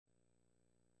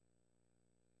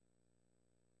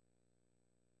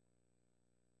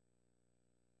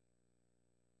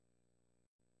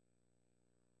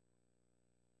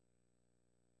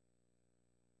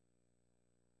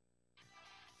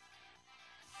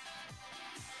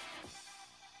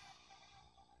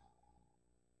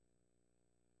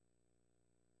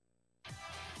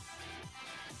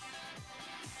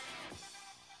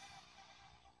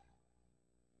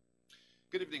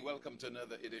Good evening. Welcome to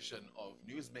another edition of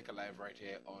Newsmaker Live right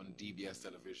here on DBS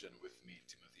Television with me,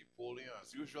 Timothy Polio.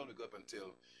 As usual, we go up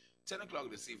until 10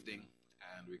 o'clock this evening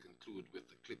and we conclude with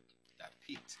the clip that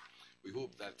peaked. We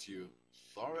hope that you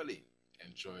thoroughly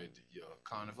enjoyed your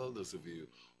carnival. Those of you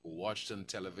who watched on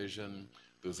television,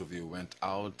 those of you who went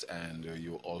out and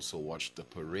you also watched the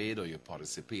parade or you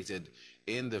participated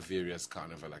in the various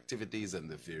carnival activities and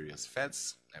the various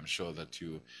fetes. I'm sure that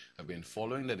you have been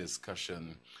following the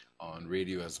discussion on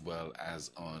radio as well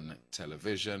as on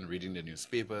television, reading the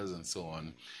newspapers and so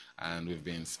on. And we've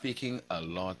been speaking a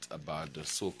lot about the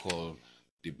so-called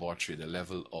debauchery, the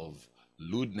level of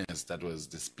lewdness that was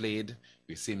displayed.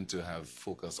 We seem to have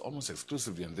focused almost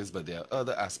exclusively on this, but there are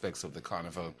other aspects of the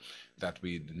carnival that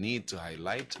we need to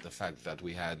highlight. The fact that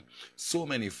we had so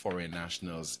many foreign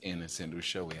nationals in St.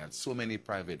 Lucia, we had so many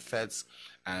private fetes,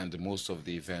 and most of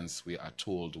the events, we are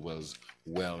told, was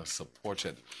well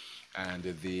supported. And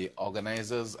the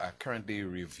organizers are currently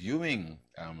reviewing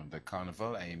the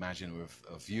carnival, I imagine with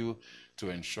a view to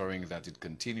ensuring that it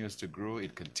continues to grow,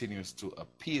 it continues to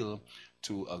appeal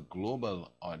to a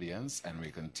global audience, and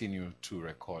we continue to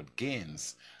record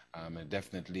gains.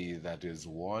 Definitely that is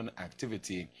one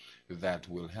activity that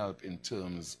will help in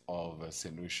terms of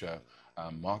St. Lucia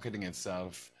marketing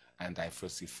itself and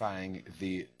diversifying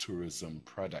the tourism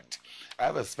product. I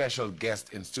have a special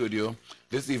guest in studio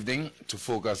this evening to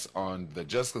focus on the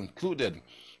just concluded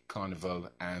carnival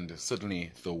and certainly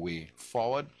the way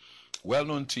forward. Well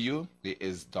known to you, he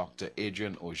is Dr.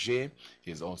 Adrian Auger.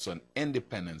 He is also an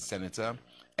independent senator,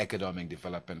 economic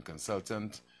development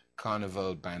consultant,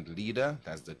 carnival band leader,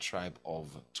 that's the Tribe of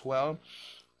 12,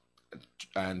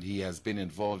 and he has been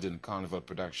involved in carnival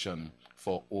production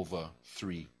for over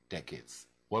 3 decades.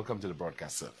 Welcome to the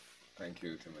broadcast, sir. Thank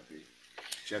you, Timothy.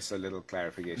 Just a little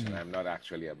clarification. I'm not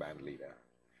actually a band leader.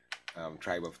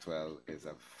 Tribe of 12 is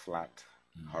a flat,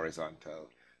 horizontal,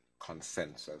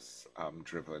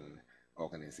 consensus-driven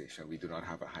organization. We do not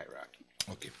have a hierarchy.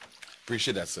 Okay.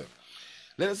 Appreciate that, sir.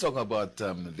 Let us talk about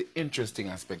the interesting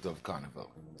aspect of carnival.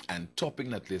 And topping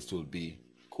that list will be,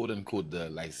 quote-unquote, the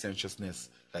licentiousness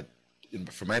that,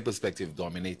 from my perspective,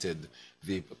 dominated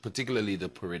particularly the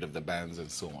parade of the bands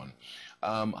and so on.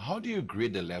 How do you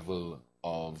grade the level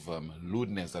of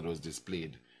lewdness that was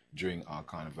displayed during our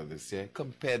carnival this year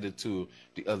compared to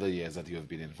the other years that you have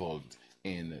been involved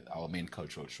in our main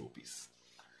cultural showpiece?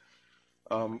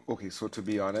 Okay, so to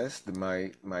be honest,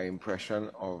 my impression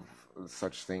of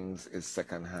such things is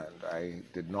secondhand. I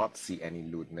did not see any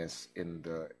lewdness in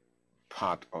the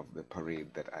part of the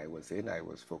parade that I was in. I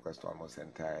was focused almost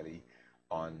entirely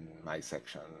on my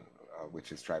section,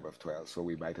 which is Tribe of 12. So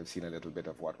we might have seen a little bit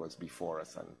of what was before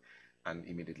us and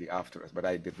immediately after us, but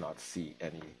I did not see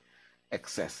any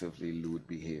excessively lewd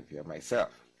behavior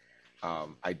myself.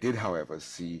 I did, however,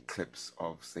 see clips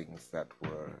of things that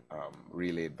were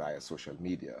relayed via social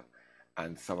media,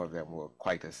 and some of them were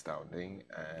quite astounding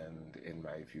and, in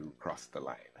my view, crossed the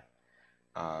line.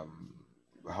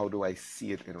 How do I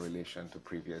see it in relation to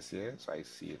previous years? I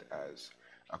see it as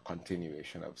a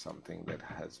continuation of something that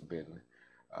has been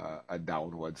a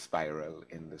downward spiral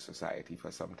in the society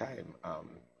for some time.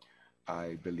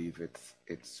 I believe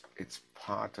it's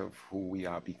part of who we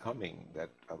are becoming,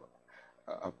 that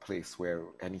a place where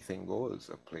anything goes,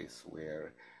 a place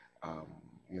where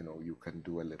you can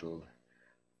do a little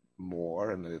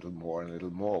more and a little more and a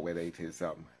little more, whether it is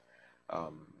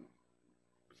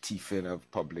thieving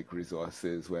of public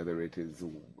resources, whether it is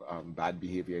bad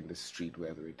behavior in the street,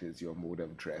 whether it is your mode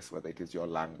of dress, whether it is your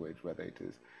language, whether it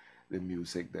is the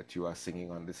music that you are singing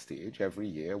on the stage. Every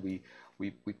year we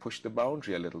push the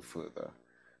boundary a little further.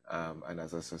 And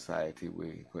as a society,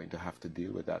 we're going to have to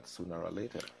deal with that sooner or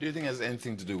later. Do you think it has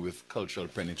anything to do with cultural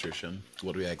penetration,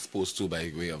 what we are exposed to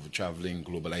by way of traveling,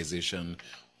 globalization,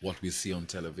 what we see on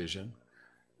television?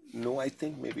 No, I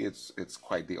think maybe it's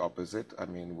quite the opposite. I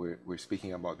mean, we're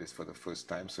speaking about this for the first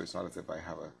time, so it's not as if I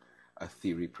have a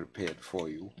theory prepared for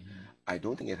you. I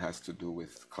don't think it has to do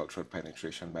with cultural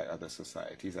penetration by other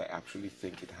societies. I actually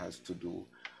think it has to do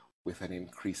with an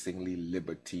increasingly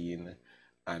libertine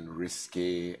and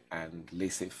risque and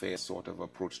laissez-faire sort of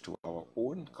approach to our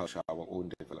own culture, our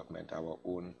own development, our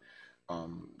own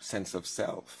sense of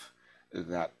self,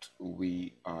 that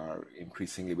we are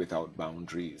increasingly without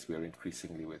boundaries, we are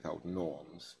increasingly without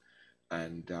norms.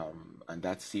 And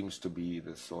that seems to be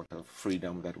the sort of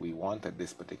freedom that we want at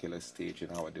this particular stage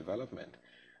in our development.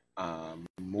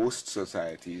 Most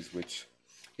societies which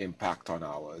impact on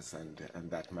ours, and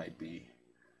that might be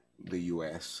the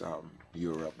US,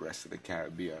 Europe, rest of the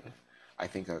Caribbean, I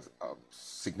think are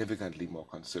significantly more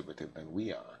conservative than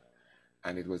we are.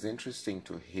 And it was interesting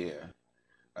to hear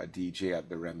a DJ at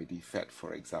the Remedy Fete,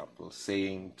 for example,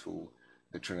 saying to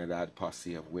the Trinidad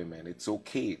posse of women, it's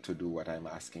okay to do what I'm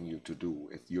asking you to do.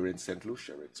 If you're in St.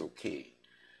 Lucia, it's okay.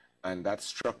 And that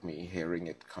struck me, hearing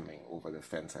it coming over the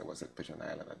fence. I was at Pigeon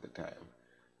Island at the time,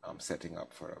 setting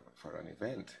up for an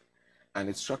event. And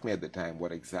it struck me at the time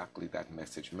what exactly that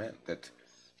message meant, that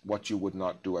what you would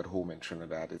not do at home in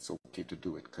Trinidad, it's okay to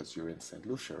do it because you're in St.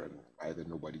 Lucia and either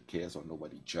nobody cares or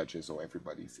nobody judges or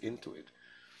everybody's into it.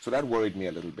 So that worried me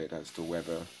a little bit as to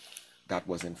whether that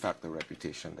was in fact the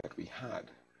reputation that we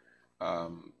had.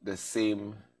 The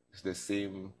same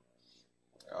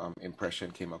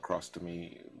impression came across to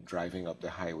me driving up the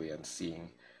highway and seeing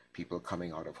people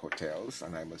coming out of hotels,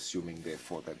 and I'm assuming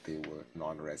therefore that they were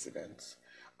non-residents.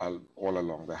 All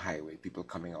along the highway, people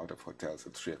coming out of hotels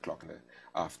at 3 o'clock in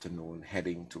the afternoon,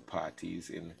 heading to parties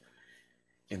in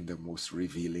the most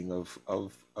revealing of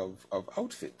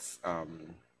outfits.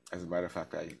 As a matter of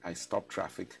fact, I stopped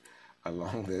traffic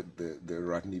along the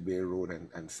Rodney Bay Road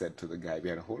and said to the guy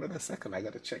behind, hold on a second, I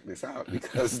got to check this out,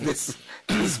 because this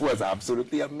was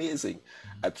absolutely amazing.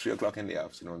 At 3 o'clock in the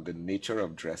afternoon, the nature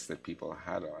of dress that people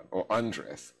had on, or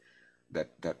undress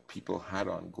that people had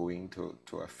on going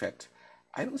to a fete.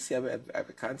 I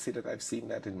can't say that I've seen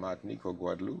that in Martinique or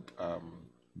Guadeloupe.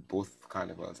 Both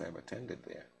carnivals I've attended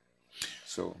there.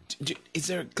 So,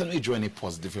 can we draw any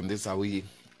positive from this? Are we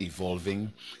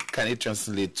evolving? Can it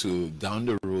translate to down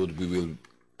the road we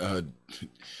will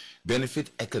benefit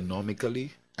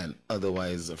economically and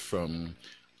otherwise from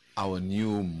our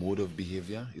new mode of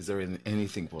behavior? Is there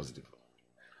anything positive?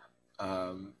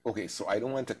 Okay, so I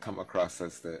don't want to come across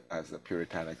as a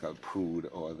puritanical prude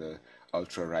or the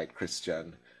ultra-right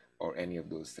Christian or any of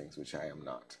those things, which I am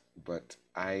not. But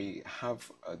I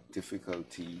have a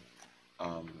difficulty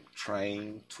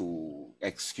trying to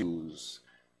excuse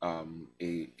a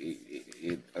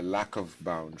lack of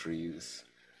boundaries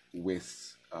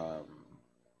with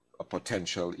a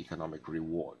potential economic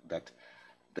reward, that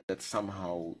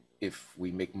somehow if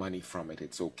we make money from it,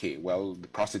 it's okay. Well, the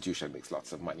prostitution makes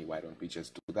lots of money. Why don't we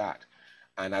just do that?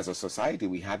 And as a society,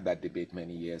 we had that debate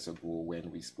many years ago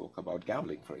when we spoke about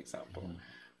gambling, for example.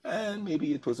 And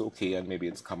maybe it was okay, and maybe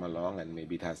it's come along, and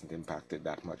maybe it hasn't impacted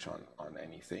that much on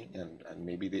anything. And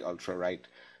maybe the ultra-right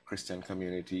Christian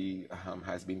community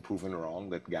has been proven wrong,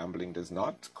 that gambling does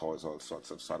not cause all sorts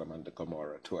of Sodom and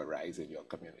Gomorrah to arise in your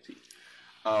community.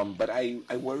 But I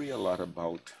worry a lot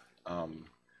about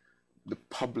the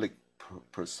public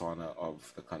persona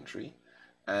of the country.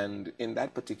 And in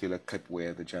that particular clip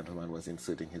where the gentleman was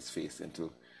inserting his face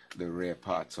into the rear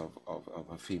parts of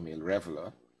a female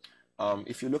reveler,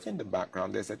 if you look in the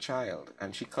background, there's a child,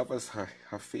 and she covers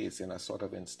her face in a sort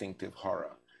of instinctive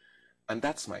horror. And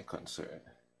that's my concern.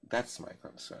 That's my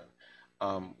concern.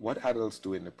 What adults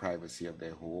do in the privacy of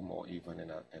their home or even in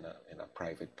a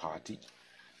private party,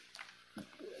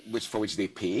 for which they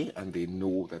pay and they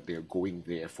know that they're going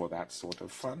there for that sort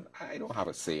of fun, I don't have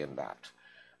a say in that.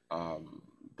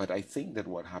 But I think that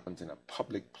what happens in a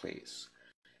public place,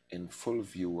 in full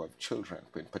view of children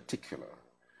in particular,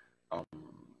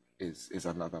 is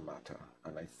another matter.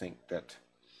 And I think that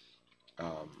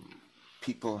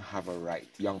people have a right,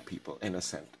 young people,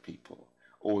 innocent people,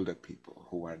 older people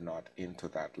who are not into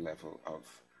that level of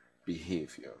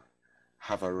behavior,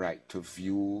 have a right to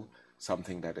view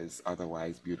something that is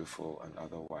otherwise beautiful and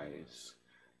otherwise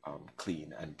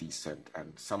clean and decent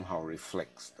and somehow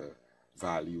reflects the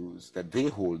values that they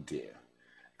hold dear.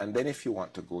 And then if you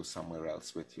want to go somewhere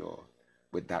else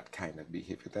with that kind of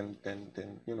behavior, then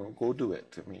go do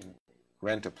it. I mean,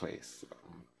 rent a place.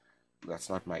 That's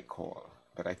not my call.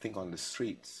 But I think on the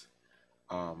streets,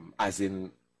 as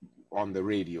in on the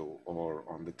radio or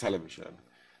on the television,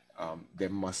 there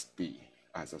must be,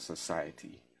 as a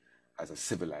society, as a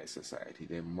civilized society,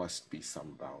 there must be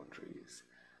some boundaries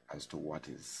as to what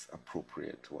is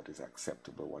appropriate, what is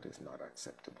acceptable, what is not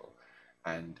acceptable.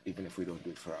 And even if we don't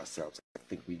do it for ourselves, I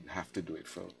think we have to do it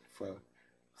for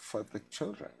the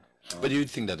children. But do you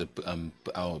think that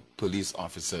our police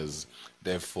officers,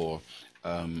 therefore,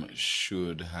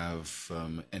 should have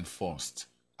enforced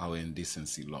our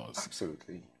indecency laws?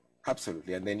 Absolutely.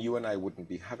 Absolutely. And then you and I wouldn't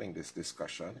be having this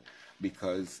discussion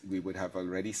because we would have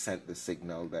already sent the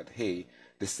signal that, hey,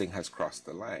 this thing has crossed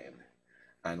the line.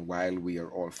 And while we are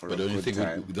all for a good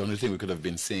time... The only thing we could have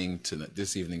been saying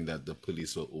this evening that the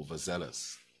police were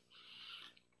overzealous.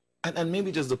 And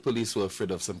maybe just the police were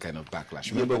afraid of some kind of backlash.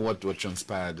 Remember what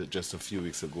transpired just a few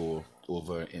weeks ago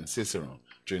over in Cicero,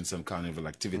 during some carnival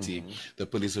activity. The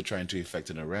police were trying to effect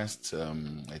an arrest,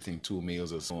 I think 2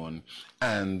 males or so on,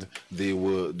 and they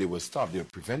were stopped. They were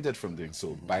prevented from doing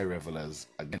so by revelers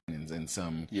again in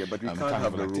some but we can't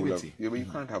have the rule of you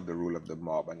can't have the rule of the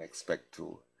mob and expect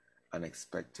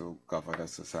to govern a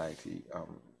society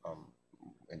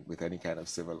with any kind of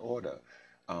civil order.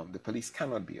 The police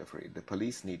cannot be afraid. The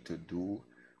police need to do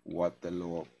what the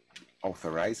law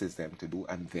authorizes them to do,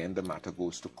 and then the matter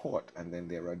goes to court, and then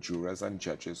there are jurors and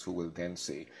judges who will then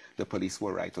say the police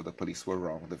were right or the police were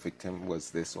wrong, the victim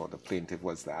was this or the plaintiff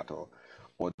was that, or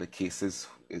the case is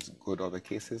good or the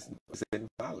case is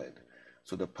invalid.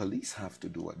 So the police have to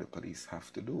do what the police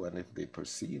have to do, and if they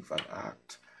perceive an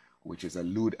act which is a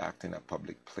lewd act in a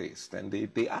public place, then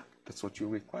they act. That's what you're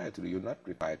required to do. You're not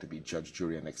required to be judge,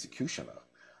 jury, and executioner.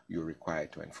 You're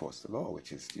required to enforce the law,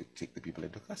 which is you take the people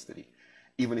into custody.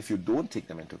 Even if you don't take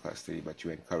them into custody, but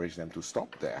you encourage them to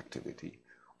stop their activity,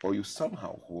 or you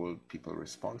somehow hold people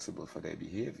responsible for their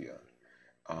behavior,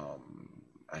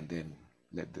 and then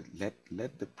let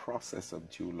the process of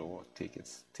due law take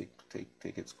its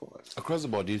course. Across the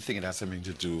board, do you think it has something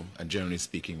to do, and generally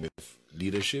speaking, with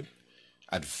leadership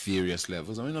at various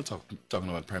levels? I'm not talking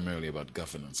about primarily about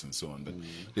governance and so on, but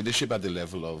leadership at the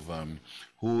level of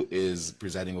who is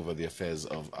presiding over the affairs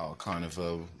of our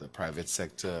carnival, the private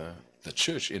sector, the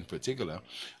church in particular,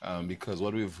 because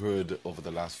what we've heard over the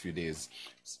last few days,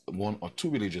 1 or 2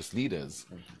 religious leaders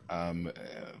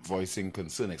voicing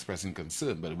concern, expressing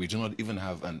concern, but we do not even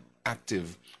have an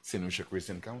active St. Lucia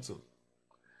Christian Council.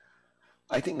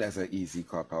 I think that's an easy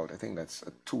cop-out. I think that's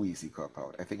a too easy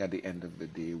cop-out. I think at the end of the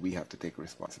day, we have to take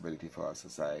responsibility for our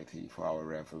society, for our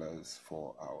revelers,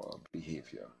 for our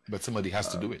behavior. But somebody has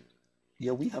to do it.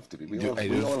 Yeah, we have to do. We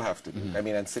all have to do. I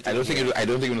mean, and I don't think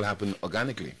it'll happen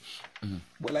organically.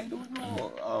 Well, I don't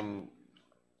know.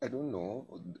 I don't know.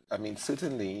 I mean,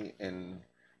 certainly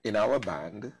in our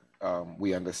band,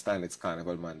 we understand it's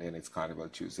Carnival Monday and it's Carnival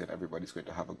Tuesday, and everybody's going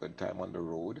to have a good time on the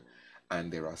road. And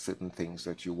there are certain things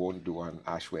that you won't do on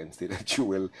Ash Wednesday that you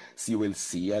will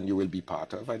see and you will be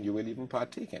part of, and you will even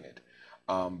partake in it.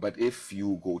 But if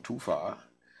you go too far,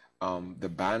 the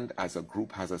band as a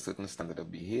group has a certain standard of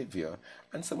behavior,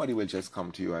 and somebody will just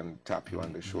come to you and tap you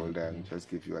on the shoulder and just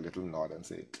give you a little nod and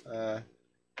say,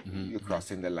 you're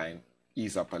crossing the line,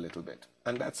 ease up a little bit.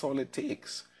 And that's all it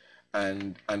takes.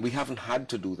 And we haven't had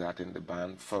to do that in the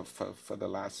band for the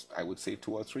last, I would say,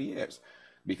 2 or 3 years,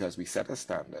 because we set a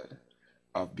standard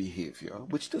of behavior,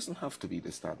 which doesn't have to be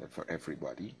the standard for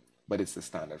everybody, but it's the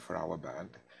standard for our band.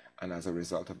 And as a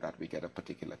result of that, we get a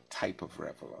particular type of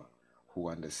reveler who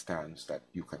understands that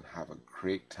you can have a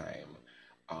great time,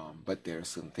 but there are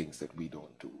some things that we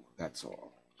don't do. That's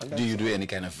all. Do you do any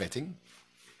kind of vetting?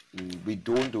 We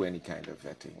don't do any kind of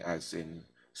vetting, as in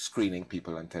screening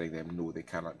people and telling them, no, they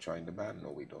cannot join the band.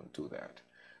 No, we don't do that.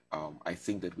 I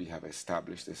think that we have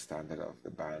established the standard of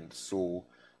the band so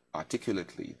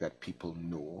articulately that people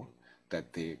know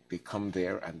that they come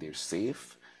there and they're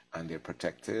safe and they're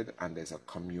protected, and there's a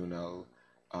communal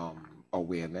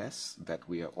awareness that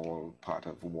we are all part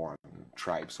of one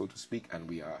tribe, so to speak, and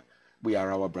we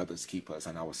are our brothers' keepers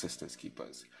and our sisters'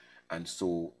 keepers. And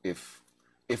so if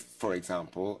for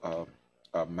example,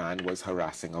 a man was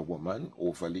harassing a woman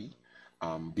overly,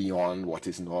 beyond what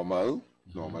is normal,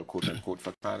 quote unquote,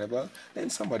 for Carnival, then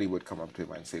somebody would come up to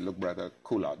him and say, look, brother,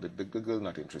 cool out. The girl's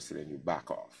not interested in you,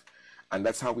 back off. And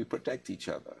that's how we protect each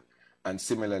other. And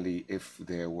similarly, if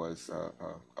there was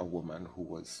a woman who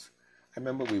was, I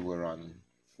remember we were on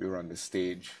the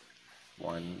stage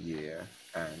one year,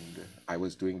 and I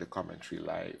was doing the commentary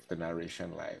live, the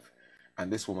narration live, and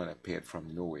this woman appeared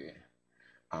from nowhere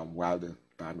while the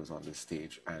band was on the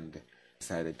stage, and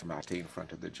decided to stay in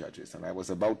front of the judges. And I was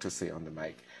about to say on the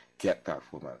mic, get that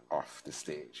woman off the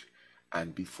stage.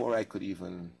 And before I could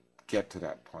even get to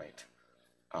that point,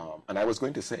 and I was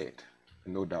going to say it,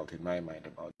 no doubt in my mind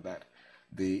about that,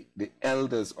 the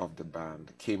elders of the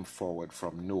band came forward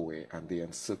from nowhere, and they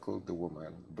encircled the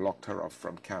woman, blocked her off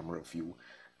from camera view,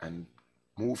 and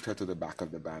moved her to the back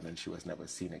of the band, and she was never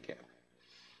seen again.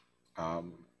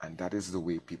 And that is the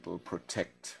way people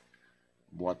protect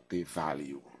what they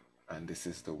value. And this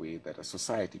is the way that a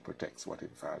society protects what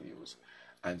it values.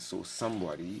 And so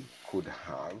somebody could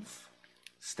have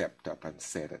stepped up and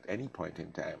said at any point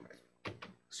in time,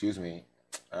 excuse me,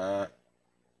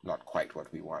 not quite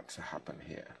what we want to happen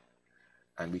here.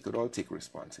 And we could all take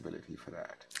responsibility for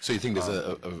that. So you think there's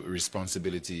a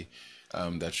responsibility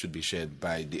that should be shared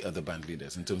by the other band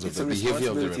leaders in terms of the behavior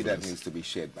of the revelers? It's a responsibility that needs to be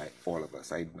shared by all of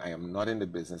us. I am not in the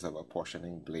business of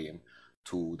apportioning blame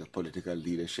to the political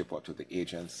leadership or to the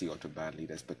agency or to band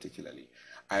leaders particularly.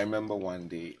 I remember one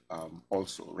day,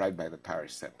 also right by the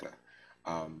parish center,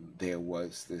 there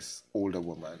was this older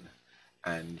woman,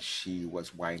 and she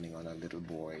was whining on a little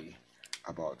boy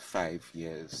about 5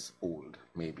 years old,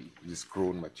 maybe, this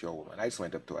grown, mature woman. I just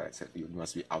went up to her and said, "You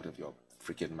must be out of your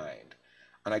freaking mind."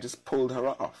 And I just pulled her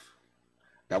off.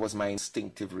 That was my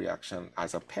instinctive reaction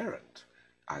as a parent,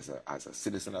 as a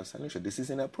citizen of St. Lucia. This is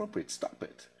inappropriate. Stop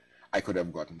it. I could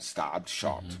have gotten stabbed,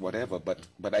 shot, whatever,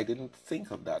 but I didn't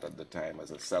think of that at the time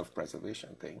as a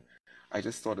self-preservation thing. I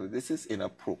just thought that this is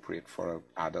inappropriate for an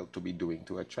adult to be doing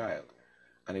to a child.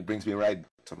 And it brings me right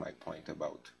to my point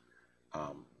about,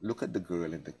 look at the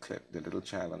girl in the clip, the little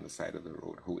child on the side of the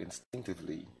road who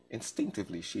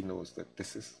instinctively she knows that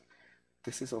this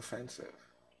is offensive.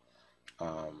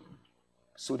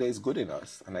 So there's good in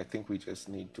us, and I think we just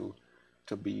need to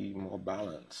be more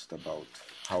balanced about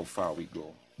how far we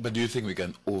go. But do you think we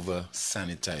can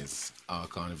over-sanitize our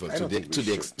carnival to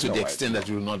the extent that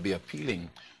we will not be appealing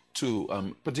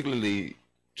to particularly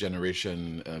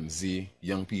Generation Z,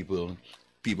 young people,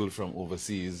 people from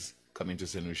overseas coming to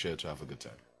St. Lucia to have a good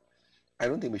time? I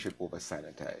don't think we should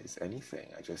over-sanitize anything.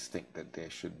 I just think that there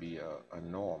should be a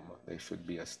norm, there should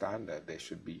be a standard, there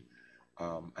should be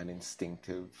an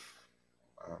instinctive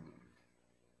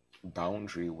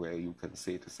boundary where you can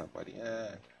say to somebody,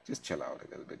 just chill out a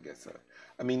little bit, get sir.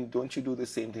 I mean, don't you do the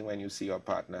same thing when you see your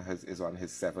partner is on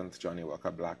his 7th Johnny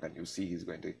Walker Black and you see he's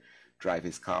going to drive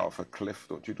his car off a cliff?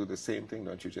 Don't you do the same thing?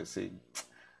 Don't you just say,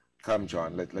 "Come,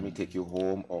 John, let me take you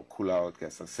home," or cool out,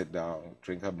 get some, sit down,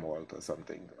 drink a malt or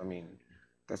something? I mean,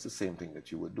 that's the same thing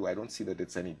that you would do. I don't see that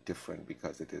it's any different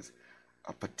because it is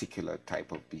a particular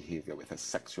type of behavior with a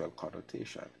sexual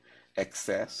connotation.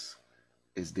 Excess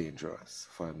is dangerous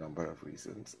for a number of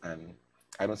reasons, and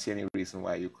I don't see any reason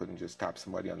why you couldn't just tap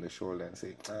somebody on the shoulder and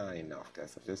say, enough,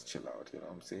 Tessa, just chill out, you know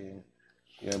what I'm saying?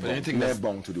 You're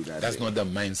bound to do that. That's not the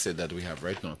mindset that we have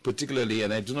right now, particularly,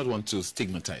 and I do not want to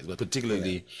stigmatize, but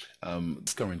particularly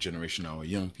this current generation, our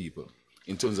young people,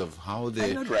 in terms of how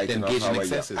they engage in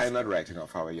excesses. I'm not writing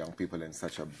off our young people in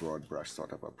such a broad brush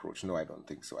sort of approach. No, I don't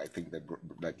think so. I think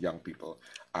that young people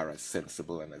are as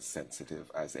sensible and as sensitive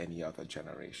as any other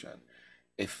generation.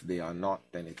 If they are not,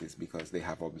 then it is because they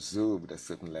have observed a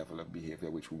certain level of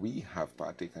behavior which we have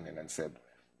partaken in and said,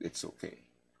 it's okay.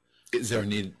 Is there a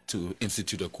need to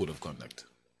institute a code of conduct?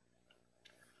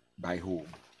 By whom?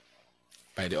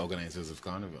 By the organizers of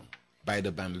Carnival. By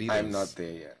the band leaders. I'm not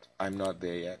there yet. I'm not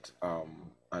there yet.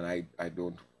 And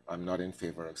I'm not in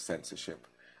favor of censorship.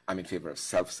 I'm in favor of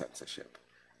self-censorship.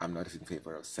 I'm not in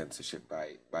favor of censorship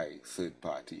by third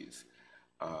parties.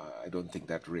 I don't think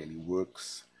that really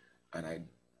works. And I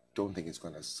don't think it's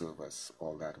going to serve us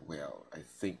all that well. I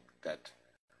think that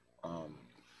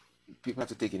people have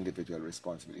to take individual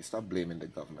responsibility. Stop blaming the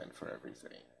government for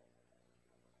everything.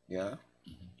 Yeah?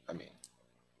 I mean,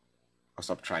 or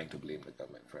stop trying to blame the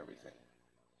government for everything.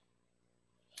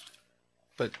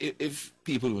 But if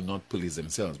people will not police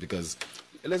themselves, because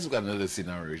let's look at another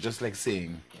scenario, just like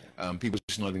saying people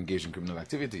should not engage in criminal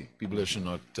activity. People should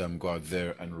not go out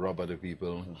there and rob other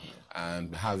people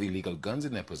and have illegal guns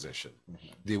in their possession.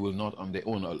 They will not on their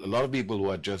own. A lot of people who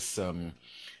are just,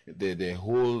 their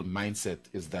whole mindset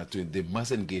is that they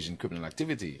must engage in criminal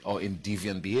activity or in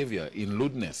deviant behavior, in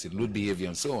lewdness, in lewd behavior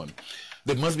and so on.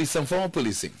 There must be some form of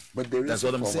policing. But there is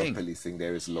a form of policing.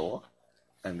 There is law,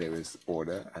 and there is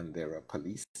order, and there are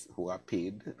police who are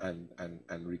paid and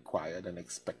required and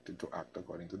expected to act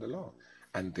according to the law.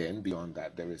 And then beyond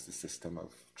that, there is the system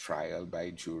of trial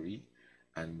by jury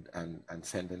and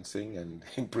sentencing and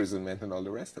imprisonment and all the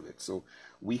rest of it. So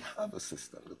we have a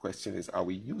system. The question is, are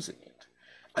we using it?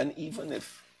 And even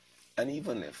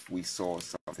if we saw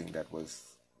something that was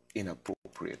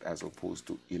inappropriate as opposed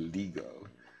to illegal,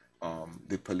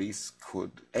 the police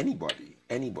could, anybody,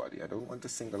 I don't want to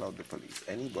single out the police,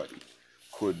 anybody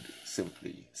could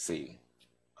simply say,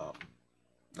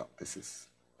 no, this is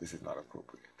not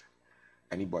appropriate.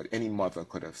 Any mother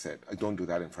could have said, don't do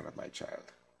that in front of my child.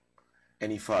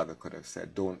 Any father could have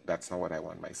said, that's not what I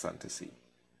want my son to see.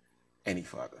 Any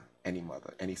father, any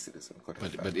mother, any citizen could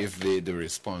have said. But if the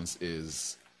response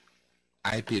is,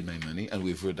 I paid my money, and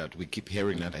we've heard that, we keep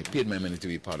hearing that, I paid my money to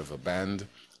be part of a band,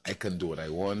 I can do what I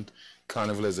want.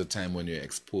 Carnival is a time when you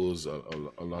expose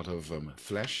a lot of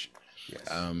flesh. Yes.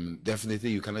 Definitely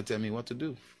you cannot tell me what to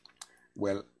do.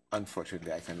 Well,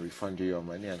 unfortunately, I can refund you your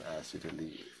money and ask you to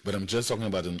leave. But I'm just talking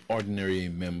about an ordinary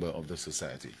member of the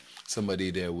society. Somebody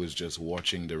there who is just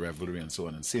watching the revelry and so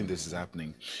on and seeing this is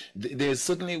happening. They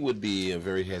certainly would be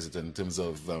very hesitant in terms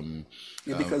of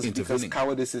because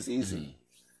cowardice is easy.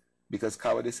 because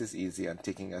cowardice is easy and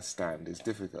taking a stand is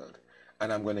difficult.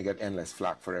 And I'm going to get endless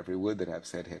flack for every word that I've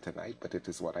said here tonight, but it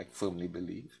is what I firmly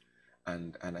believe.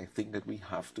 And I think that we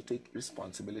have to take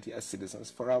responsibility as citizens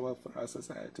for our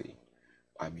society.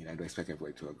 I mean, I don't expect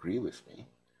everybody to agree with me,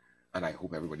 and I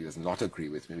hope everybody does not agree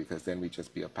with me, because then we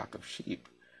just be a pack of sheep.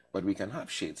 But we can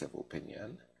have shades of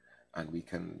opinion, and we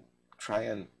can try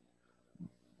and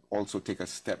also take a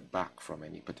step back from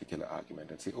any particular argument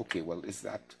and say, okay, well, is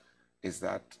that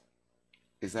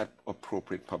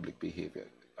appropriate public behavior?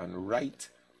 And right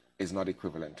is not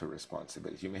equivalent to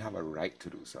responsibility. You may have a right to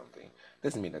do something.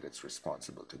 Doesn't mean that it's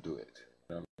responsible to do it.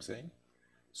 You know what I'm saying?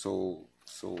 So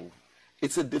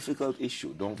it's a difficult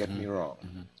issue. Don't get me wrong.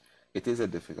 It is a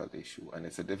difficult issue, and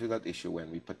it's a difficult issue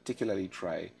when we particularly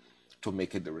try to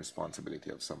make it the responsibility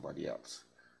of somebody else.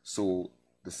 So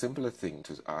the simpler thing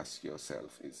to ask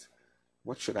yourself is,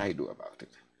 what should I do about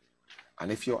it?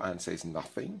 And if your answer is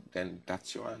nothing, then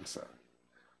that's your answer.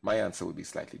 My answer would be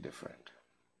slightly different.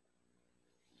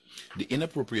 The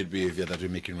inappropriate behavior that we're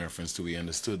making reference to, we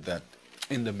understood that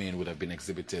in the main would have been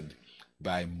exhibited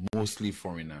by mostly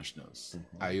foreign nationals.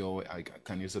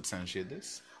 Can you substantiate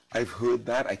this? I've heard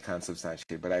that. I can't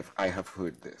substantiate, but I have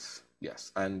heard this,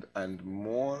 yes. And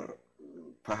more,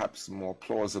 perhaps more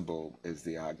plausible is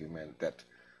the argument that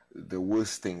the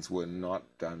worst things were not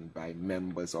done by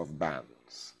members of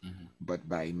bands, but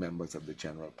by members of the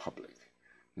general public.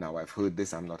 Now, I've heard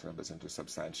this. I'm not in a position to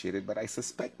substantiate it, but I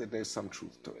suspect that there's some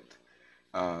truth to it.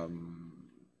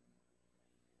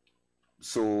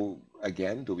 So,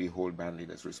 again, do we hold band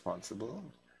leaders responsible?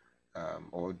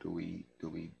 Or do we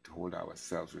hold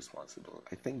ourselves responsible?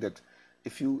 I think that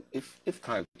if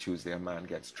Carnival Tuesday a man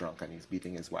gets drunk and he's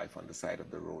beating his wife on the side of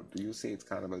the road, do you say it's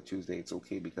Carnival Tuesday, it's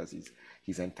okay because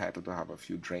he's entitled to have a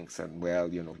few drinks, and well,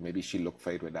 you know, maybe she looked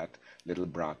for it with that little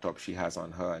bra top she has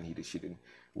on her and she didn't?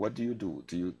 What do you do?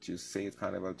 Do you say it's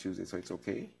Carnival Tuesday so it's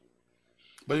okay?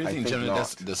 But you think generally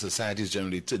the society is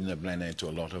generally turning a blind eye to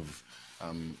a lot of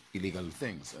illegal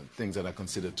things, things that are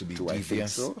considered to be devious. I think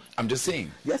so? I'm just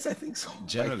saying. Yes, I think so.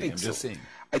 Generally, I'm just saying.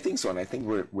 I think so, and I think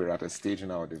we're at a stage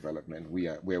in our development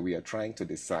where we are trying to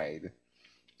decide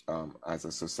as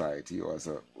a society, or as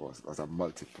a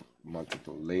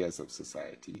multiple layers of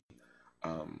society,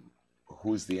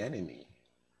 who's the enemy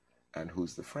and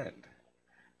who's the friend.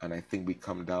 And I think we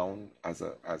come down as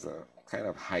a kind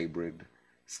of hybrid,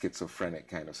 schizophrenic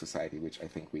kind of society, which I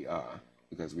think we are,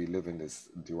 because we live in this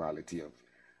duality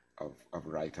of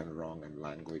right and wrong, and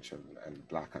language, and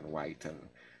black and white,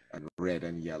 and red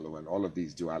and yellow, and all of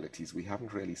these dualities. We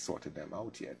haven't really sorted them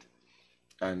out yet.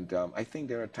 And I think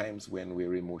there are times when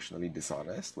we're emotionally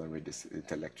dishonest, when we're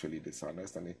intellectually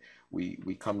dishonest, and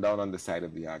we come down on the side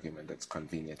of the argument that's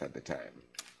convenient at the time.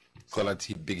 Call it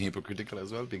being hypocritical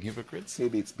as well, being hypocrites?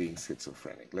 Maybe it's being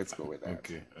schizophrenic. Let's go with that.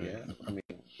 Okay. Yeah. I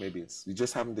mean, maybe we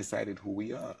just haven't decided who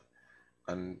we are.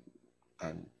 And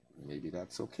maybe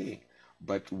that's okay.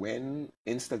 But when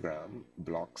Instagram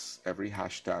blocks every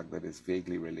hashtag that is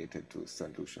vaguely related to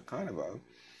St. Lucia Carnival,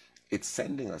 it's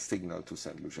sending a signal to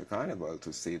St. Lucia Carnival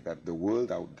to say that the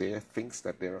world out there thinks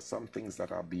that there are some things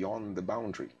that are beyond the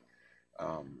boundary.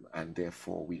 And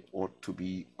therefore, we ought to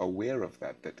be aware of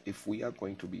that if we are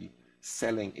going to be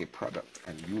selling a product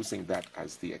and using that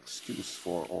as the excuse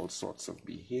for all sorts of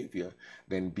behavior,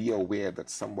 then be aware that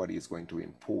somebody is going to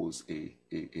impose a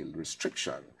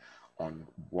restriction on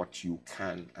what you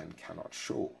can and cannot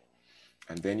show.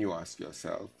 And then you ask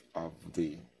yourself,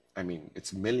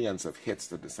 it's millions of hits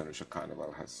that the St. Lucia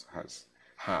Carnival has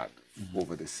had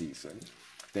over the season.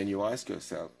 Then you ask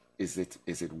yourself, is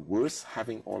it worth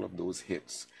having all of those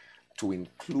hits to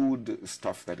include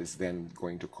stuff that is then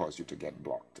going to cause you to get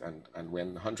blocked? And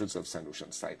when hundreds of St.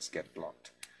 Lucian sites get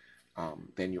blocked,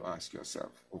 then you ask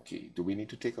yourself, okay, do we need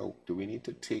to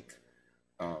take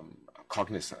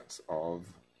cognizance of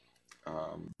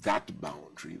that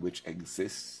boundary which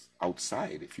exists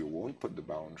outside? If you won't put the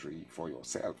boundary for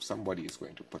yourself, somebody is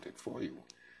going to put it for you,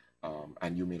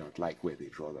 and you may not like where they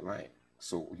draw the line.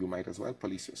 So you might as well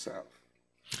police yourself.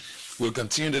 We'll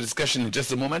continue the discussion in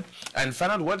just a moment and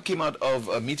find out what came out of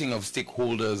a meeting of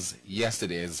stakeholders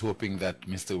yesterday. Is hoping that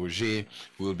Mr. Roger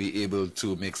will be able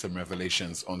to make some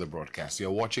revelations on the broadcast.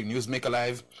 You're watching Newsmaker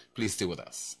Live. Please stay with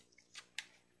us.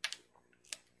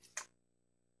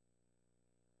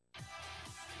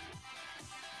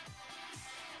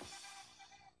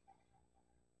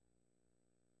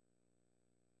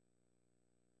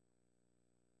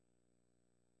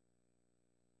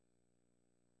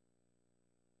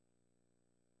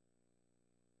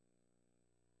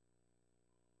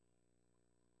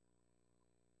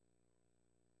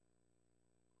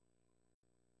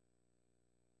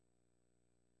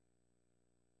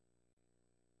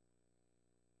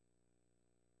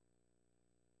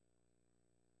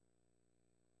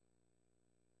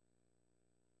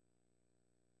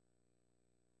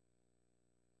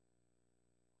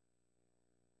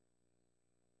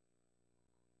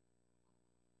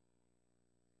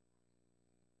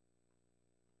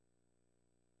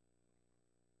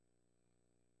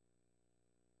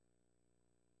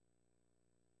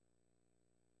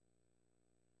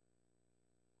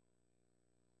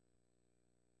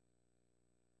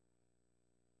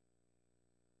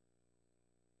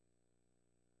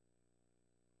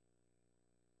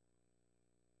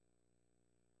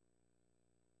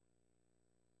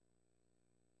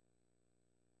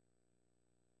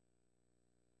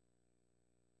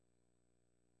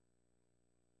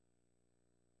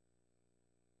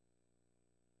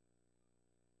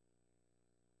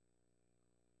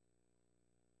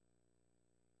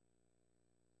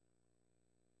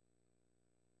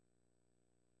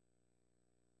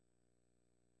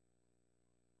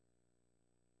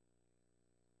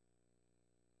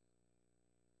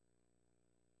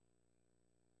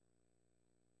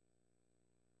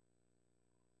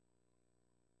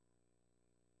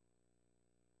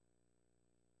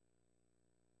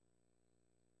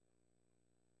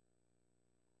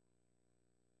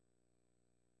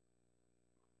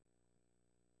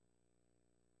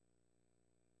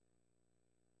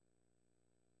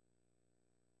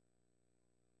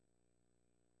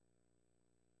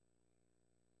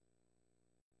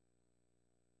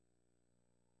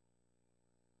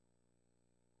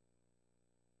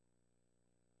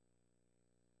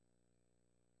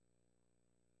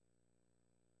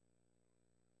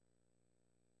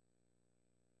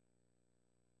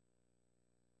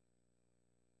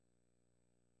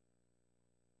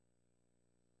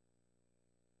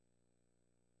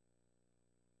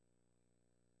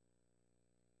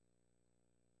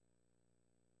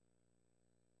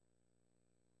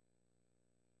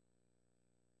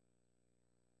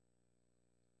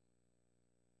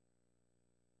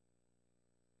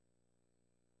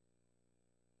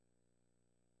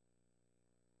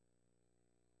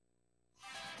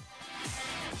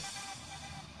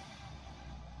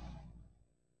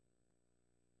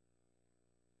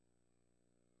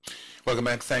 Welcome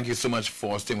back. Thank you so much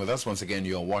for staying with us. Once again,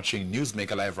 you're watching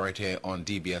Newsmaker Live right here on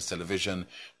DBS Television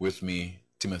with me,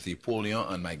 Timothy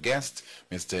Polion, and my guest,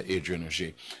 Mr. Adrian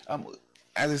Ogier.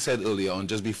 As I said earlier on,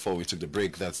 just before we took the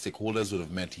break, that stakeholders would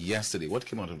have met yesterday. What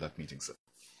came out of that meeting, sir?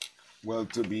 Well,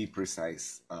 to be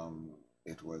precise,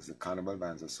 it was the Carnival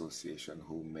Bands Association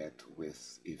who met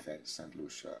with Events St.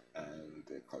 Lucia and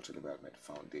the Cultural Development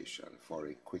Foundation for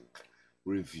a quick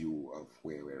review of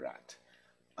where we're at.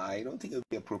 I don't think it would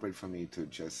be appropriate for me to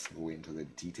just go into the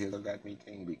details of that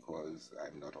meeting because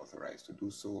I'm not authorized to do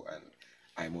so, and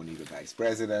I'm only the vice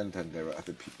president, and there are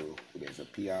other people. There's a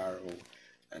PRO,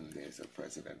 and there's a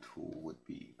president who would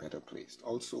be better placed.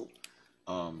 Also,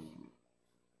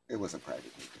 it was a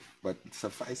private meeting, but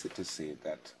suffice it to say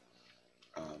that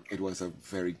it was a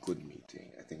very good meeting.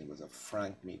 I think it was a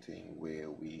frank meeting where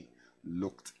we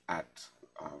looked at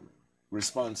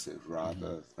responsive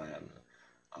rather than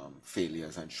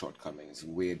failures and shortcomings.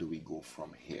 Where do we go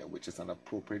from here? Which is an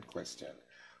appropriate question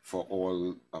for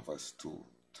all of us to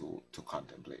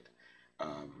contemplate.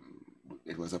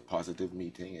 It was a positive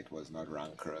meeting. It was not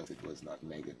rancorous. It was not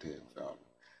negative.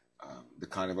 The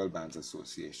Carnival Bands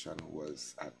Association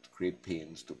was at great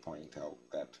pains to point out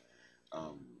that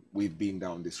we've been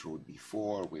down this road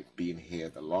before. We've been here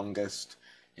the longest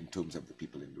in terms of the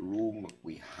people in the room.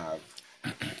 We have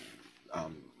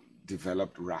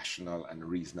developed rational and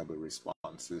reasonable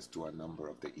responses to a number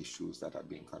of the issues that are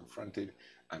being confronted.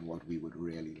 And what we would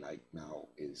really like now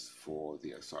is for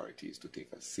the authorities to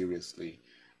take us seriously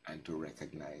and to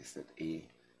recognize that A,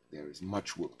 there is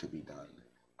much work to be done,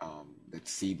 that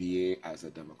CBA as a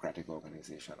democratic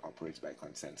organization operates by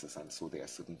consensus, and so there are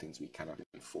certain things we cannot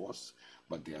enforce,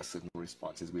 but there are certain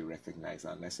responses we recognize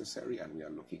are necessary, and we are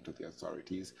looking to the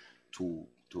authorities to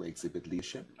exhibit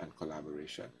leadership and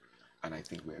collaboration. And I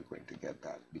think we're going to get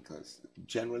that because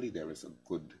generally there is a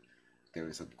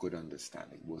good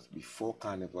understanding. Both before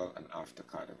Carnival and after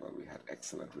Carnival, we had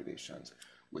excellent relations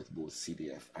with both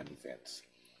CDF and events.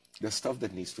 The stuff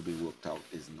that needs to be worked out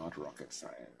is not rocket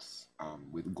science.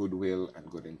 With goodwill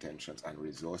and good intentions and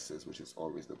resources, which is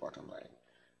always the bottom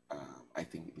line, I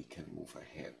think we can move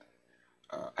ahead.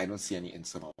 I don't see any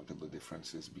insurmountable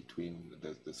differences between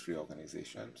the three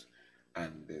organizations,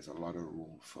 and there's a lot of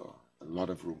room for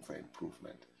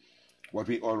improvement. What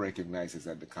we all recognize is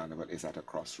that the Carnival is at a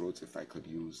crossroads, if I could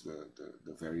use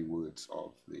the very words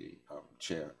of the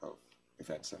chair of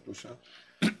Events St. Lucia,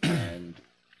 and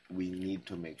we need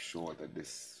to make sure that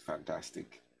this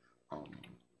fantastic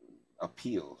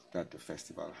appeal that the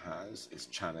festival has is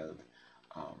channeled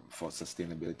for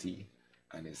sustainability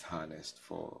and is harnessed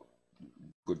for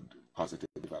good, positive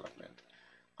development.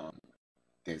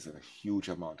 There's a huge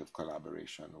amount of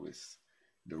collaboration with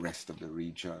the rest of the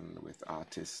region, with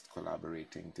artists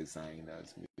collaborating,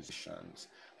 designers, musicians,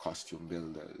 costume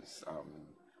builders,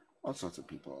 all sorts of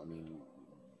people. I mean,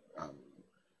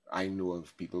 I know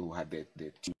of people who had their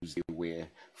Tuesday wear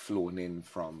flown in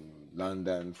from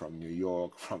London, from New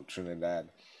York, from Trinidad.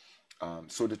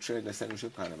 So the St.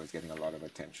 Lucia Carnival is getting a lot of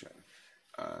attention,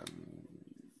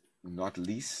 not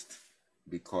least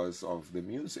because of the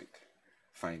music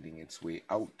finding its way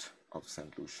out of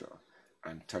St. Lucia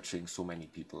and touching so many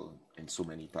people in so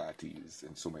many parties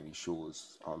and so many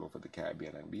shows all over the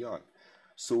Caribbean and beyond.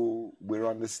 So we're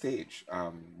on the stage.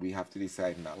 We have to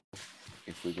decide now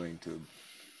if we're going to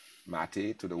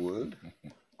mate to the world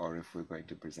or if we're going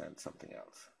to present something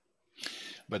else.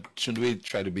 But should we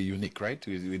try to be unique, right?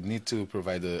 We need to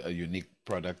provide a unique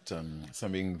product,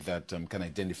 something that can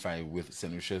identify with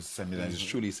St. Lucia, something that is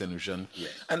truly St. Lucian.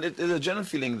 Yes. And there's a general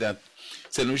feeling that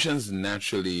St. Lucians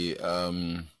naturally,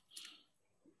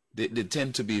 they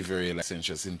tend to be very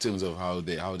licentious in terms of how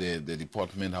the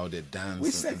deportment, how they dance,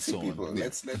 we're sexy and so people. on.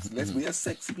 Let's we are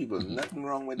sexy people. Nothing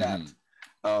wrong with that.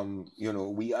 You know,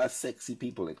 we are sexy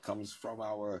people. It comes from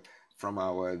our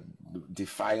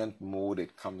defiant mode.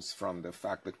 It comes from the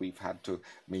fact that we've had to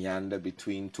meander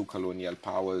between two colonial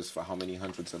powers for how many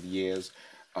hundreds of years.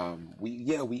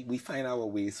 We find our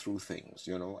way through things,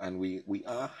 you know, and we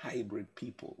are hybrid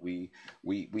people. We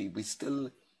still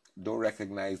don't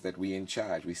recognize that we're in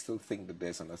charge. We still think that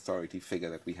there's an authority figure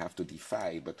that we have to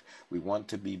defy, but we want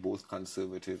to be both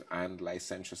conservative and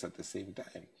licentious at the same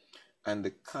time. And the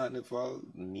Carnival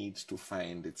needs to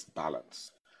find its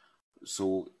balance.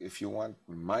 So if you want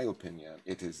my opinion,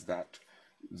 it is that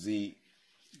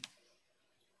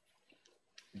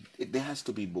there has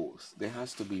to be both. There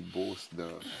has to be both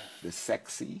the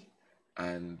sexy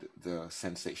and the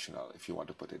sensational, if you want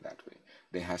to put it that way.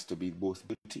 There has to be both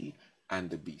beauty and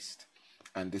the beast.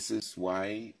 And this is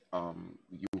why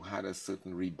you had a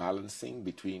certain rebalancing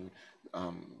between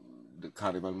the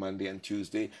Carnival Monday and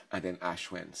Tuesday, and then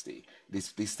Ash Wednesday.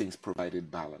 These things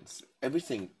provided balance.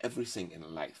 Everything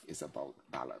in life is about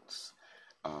balance.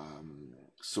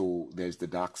 So there's the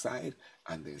dark side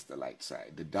and there's the light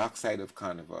side. The dark side of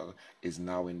Carnival is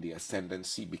now in the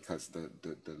ascendancy because the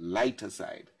lighter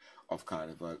side of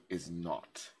Carnival is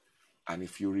not. And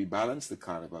if you rebalance the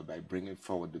Carnival by bringing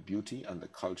forward the beauty and the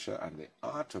culture and the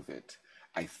art of it,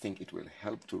 I think it will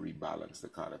help to rebalance the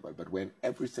Carnival. But when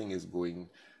everything is going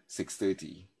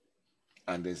 6:30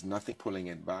 and there's nothing pulling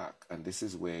it back, and this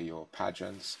is where your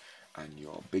pageants and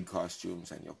your big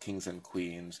costumes and your kings and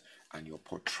queens and your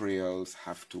portrayals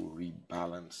have to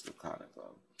rebalance the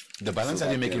Carnival. The balance that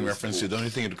you're making reference to, don't you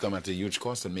think it would come at a huge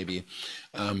cost, and maybe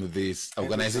these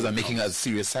organizers are making a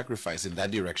serious sacrifice in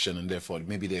that direction, and therefore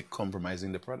maybe they're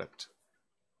compromising the product?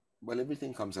 Well,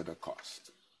 everything comes at a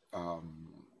cost.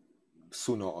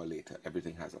 Sooner or later,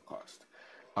 everything has a cost.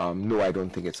 No, I don't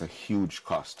think it's a huge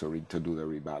cost to do the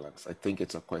rebalance. I think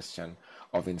it's a question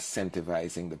of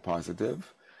incentivizing the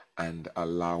positive and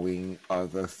allowing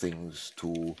other things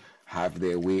to have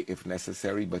their way if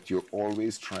necessary, but you're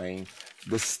always trying.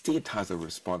 The state has a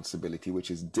responsibility which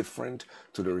is different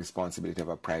to the responsibility of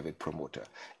a private promoter.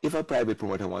 If a private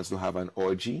promoter wants to have an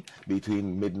orgy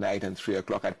between midnight and 3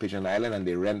 o'clock at Pigeon Island, and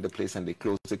they rent the place and they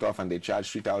close it off and they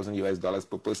charge $3,000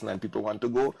 per person and people want to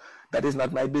go, that is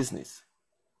not my business.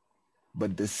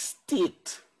 But the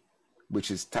state,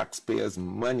 which is taxpayers'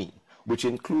 money, which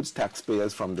includes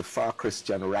taxpayers from the far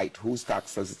Christian right, whose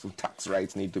tax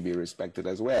rights need to be respected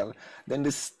as well, then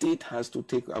the state has to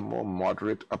take a more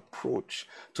moderate approach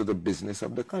to the business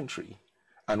of the country.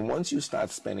 And once you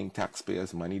start spending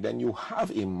taxpayers' money, then you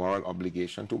have a moral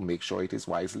obligation to make sure it is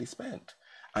wisely spent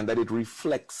and that it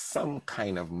reflects some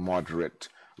kind of moderate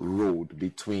road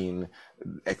between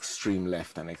extreme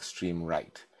left and extreme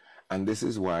right. And this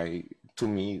is why, to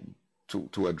me,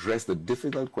 to address the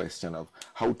difficult question of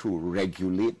how to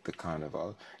regulate the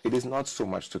Carnival, it is not so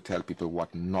much to tell people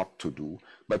what not to do,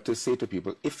 but to say to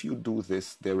people, if you do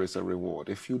this, there is a reward.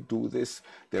 If you do this,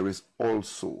 there is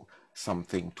also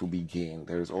something to be gained.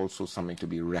 There is also something to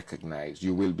be recognized.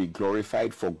 You will be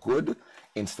glorified for good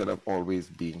instead of always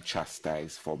being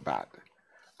chastised for bad.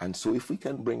 And so if we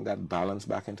can bring that balance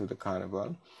back into the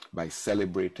Carnival by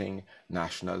celebrating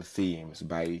national themes,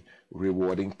 by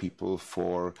rewarding people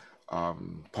for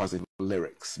positive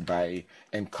lyrics, by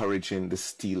encouraging the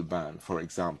steel band, for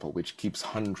example, which keeps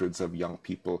hundreds of young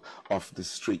people off the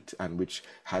street and which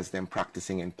has them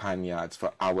practicing in pan yards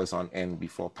for hours on end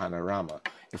before Panorama.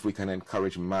 If we can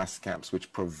encourage mass camps,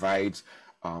 which provides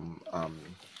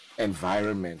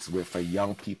environments where for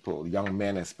young people, young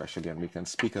men especially, and we can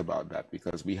speak about that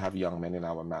because we have young men in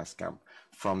our mass camp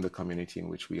from the community in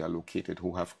which we are located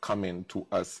who have come in to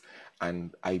us,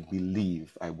 and I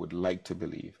would like to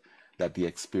believe, that the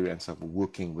experience of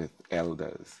working with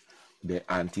elders, their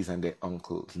aunties and their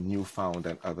uncles, newfound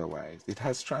and otherwise, it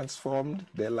has transformed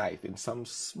their life in some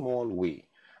small way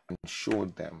and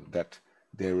showed them that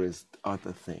there is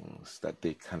other things that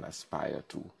they can aspire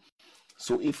to.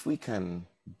 So if we can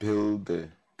build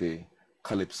the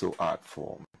calypso art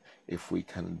form, if we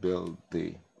can build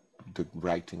the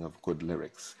writing of good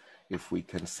lyrics, if we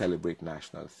can celebrate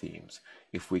national themes,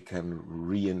 if we can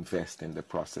reinvest in the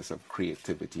process of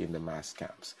creativity in the mass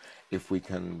camps, if we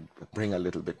can bring a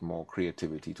little bit more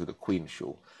creativity to the Queen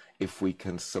Show, if we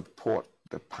can support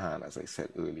the Pan, as I said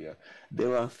earlier,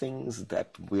 there are things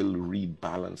that will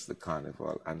rebalance the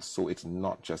Carnival, and so it's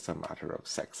not just a matter of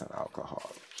sex and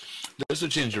alcohol. There's a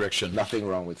change direction. Nothing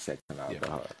wrong with sex and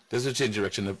alcohol. Yeah. There's a change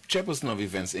direction. The Chairperson of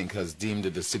Events Inc. has deemed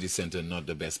the city center not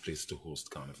the best place to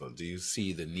host Carnival. Do you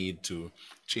see the need to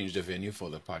change the venue for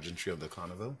the pageantry of the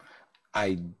Carnival?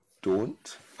 I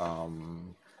don't.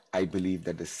 I believe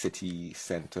that the city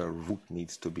center route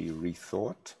needs to be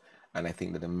rethought, and I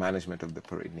think that the management of the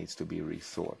parade needs to be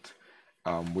rethought.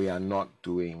 We are not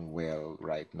doing well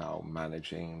right now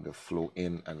managing the flow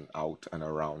in and out and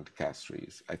around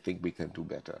Castries. I think we can do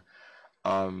better.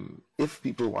 If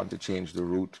people want to change the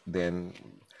route, then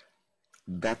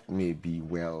that may be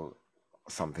well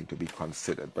something to be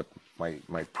considered. But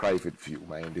my private view,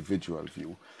 my individual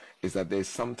view, is that there's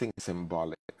something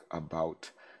symbolic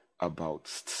about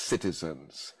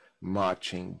citizens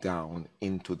marching down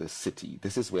into the city.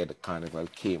 This is where the Carnival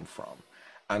came from.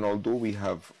 And although we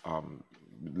have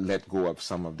let go of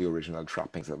some of the original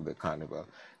trappings of the Carnival,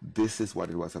 this is what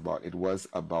it was about. It was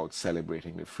about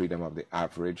celebrating the freedom of the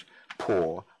average,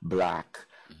 poor, black,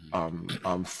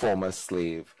 former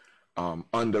slave,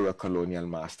 under a colonial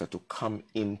master to come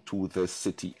into the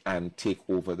city and take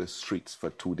over the streets for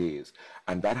 2 days.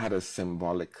 And that had a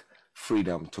symbolic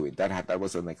freedom to it. That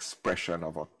was an expression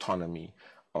of autonomy,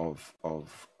 of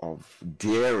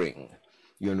daring.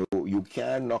 You know, you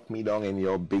can't knock me down in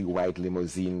your big white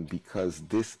limousine because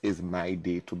this is my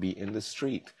day to be in the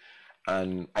street.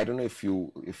 And I don't know if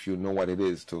you know what it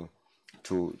is to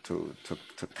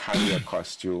carry a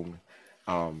costume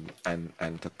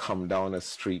and to come down a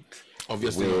street.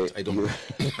 Obviously not. I don't know.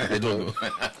 I don't know.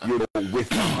 You know, with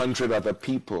 100 other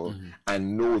people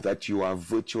and know that you are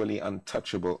virtually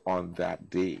untouchable on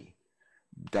that day.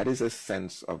 That is a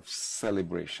sense of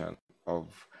celebration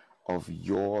of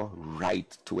your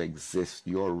right to exist,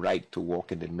 your right to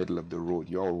walk in the middle of the road,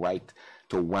 your right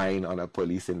to whine on a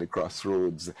police in the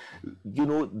crossroads. You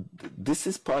know, this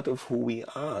is part of who we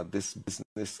are, this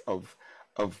business of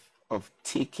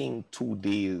taking 2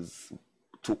 days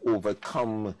to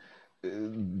overcome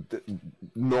the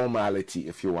normality,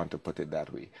 if you want to put it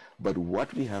that way. But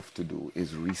what we have to do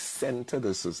is recenter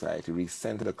the society,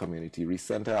 recenter the community,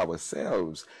 recenter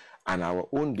ourselves and our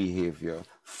own behavior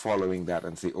following that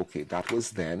and say, okay, that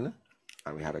was then,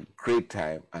 and we had a great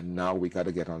time, and now we got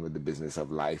to get on with the business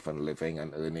of life and living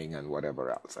and earning and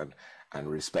whatever else,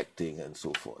 and respecting and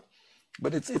so forth.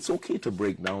 But it's okay to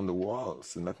break down the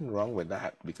walls. There's nothing wrong with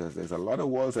that, because there's a lot of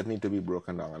walls that need to be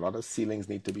broken down. A lot of ceilings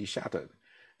need to be shattered,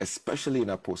 especially in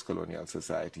a post-colonial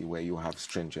society where you have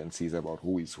stringencies about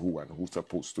who is who and who's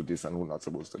supposed to this and who's not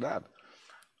supposed to that.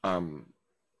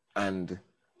 And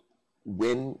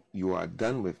when you are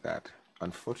done with that,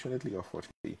 unfortunately or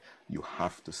fortunately, you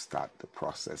have to start the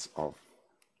process of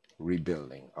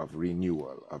rebuilding, of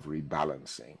renewal, of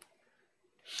rebalancing.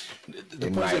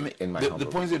 The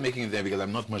points you're making there, because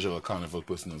I'm not much of a carnival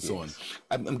person and so on,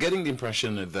 I'm getting the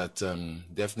impression that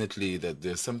definitely that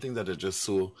there's something that is just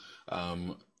so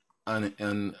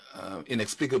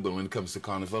inexplicable when it comes to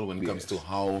carnival, when it comes to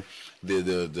how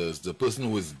the person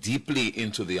who is deeply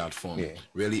into the art form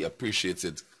really appreciates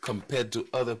it, compared to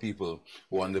other people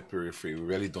who are on the periphery, who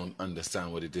really don't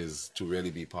understand what it is to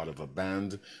really be part of a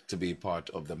band, to be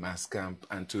part of the mass camp,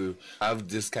 and to have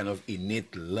this kind of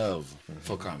innate love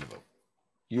for carnival.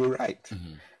 You're right.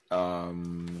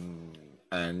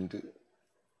 And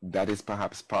that is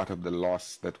perhaps part of the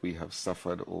loss that we have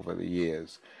suffered over the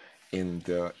years in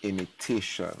the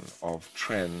imitation of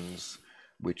trends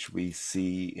which we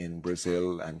see in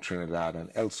Brazil and Trinidad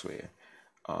and elsewhere.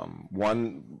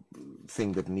 One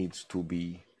thing that needs to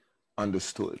be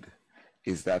understood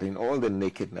is that in all the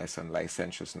nakedness and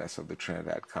licentiousness of the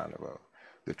Trinidad Carnival,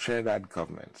 the Trinidad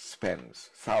government spends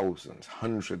thousands,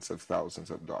 hundreds of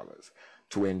thousands of dollars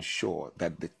to ensure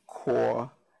that the core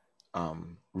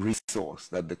resource,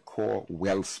 that the core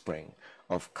wellspring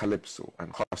of calypso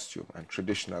and costume and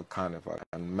traditional carnival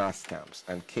and mass camps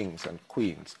and kings and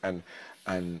queens and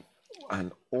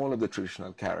all of the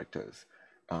traditional characters,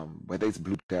 whether it's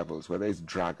blue devils, whether it's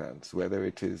dragons, whether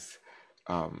it is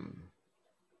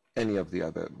any of the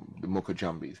other, the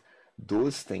Mokajambis,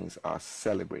 those things are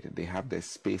celebrated. They have their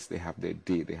space, they have their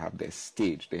day, they have their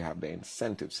stage, they have their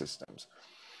incentive systems.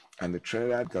 And the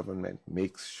Trinidad government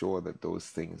makes sure that those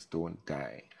things don't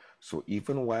die. So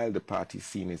even while the party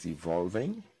scene is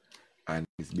evolving and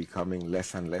is becoming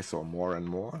less and less or more and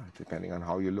more, depending on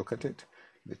how you look at it,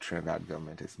 the Trinidad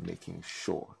government is making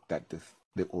sure that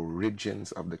the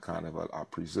origins of the carnival are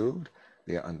preserved,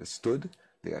 they are understood,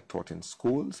 they are taught in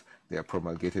schools, they are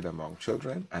promulgated among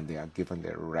children, and they are given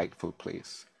their rightful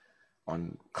place.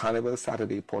 On Carnival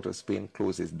Saturday, Port of Spain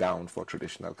closes down for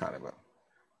traditional carnival.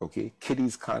 Okay,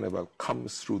 Kiddies Carnival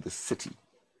comes through the city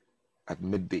at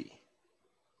midday.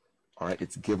 All right,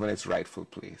 it's given its rightful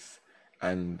place,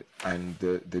 and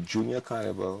the Junior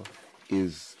Carnival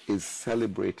is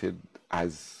celebrated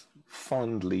as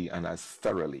fondly and as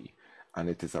thoroughly, and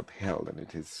it is upheld and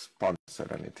it is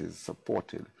sponsored and it is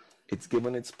supported. It's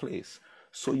given its place.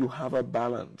 So you have a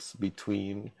balance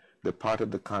between the part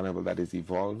of the carnival that is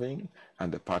evolving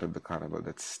and the part of the carnival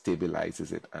that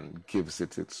stabilizes it and gives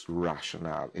it its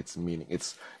rationale, its meaning,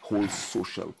 its whole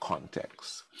social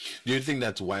context. Do you think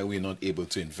that's why we're not able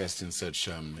to invest in such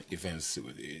events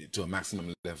to a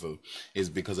maximum level is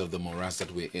because of the morass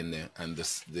that we're in there, and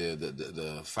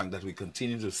the fact that we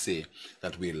continue to say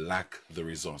that we lack the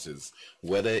resources,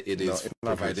 whether it is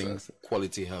providing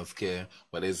quality health care,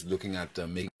 whether it's looking at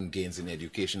making gains in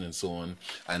education and so on,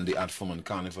 and the art form and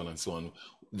carnival and so on.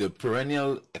 The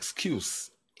perennial excuse,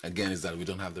 again, is that we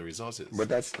don't have the resources. But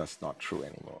that's not true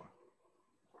anymore.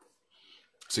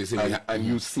 So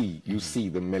you see, you see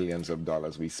the millions of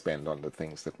dollars we spend on the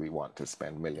things that we want to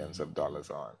spend millions of dollars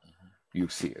on. You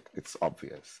see it. It's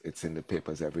obvious. It's in the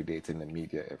papers every day. It's in the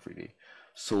media every day.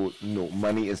 So no,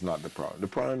 money is not the problem. The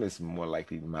problem is more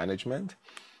likely management,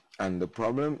 and the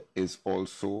problem is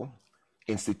also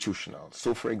institutional.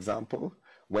 So for example,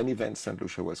 when Event St.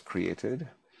 Lucia was created,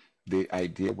 the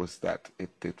idea was that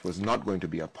it was not going to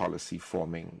be a policy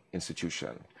forming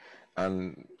institution.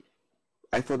 And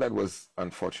I thought that was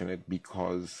unfortunate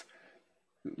because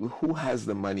who has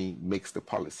the money makes the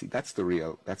policy. That's the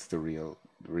real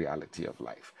reality of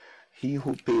life. He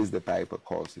who pays the piper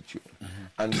calls the tune.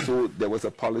 And so there was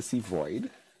a policy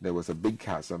void. There was a big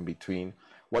chasm between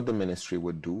what the ministry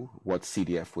would do, what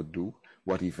CDF would do,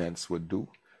 what events would do,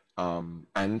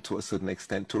 and to a certain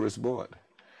extent, tourist board.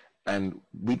 And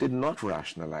we did not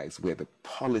rationalize where the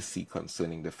policy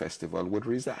concerning the festival would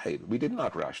reside. We did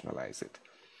not rationalize it.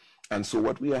 And so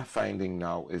what we are finding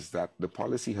now is that the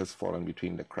policy has fallen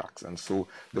between the cracks. And so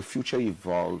the future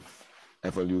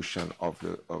evolution of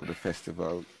the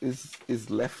festival is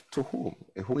left to whom?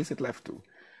 Who is it left to?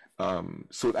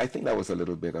 So I think that was a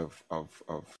little bit of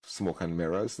smoke and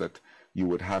mirrors, that you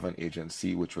would have an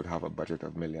agency which would have a budget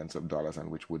of millions of dollars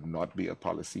and which would not be a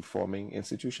policy forming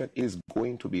institution. It is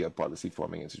going to be a policy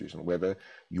forming institution, whether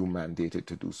you mandate it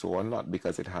to do so or not,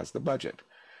 because it has the budget.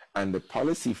 And the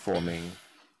policy forming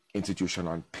institution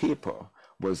on paper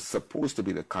was supposed to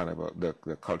be the Carnival, the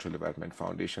Cultural Development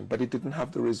Foundation, but it didn't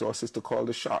have the resources to call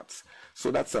the shots.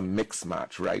 So that's a mixed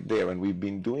match right there. And we've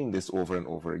been doing this over and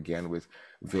over again with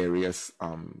various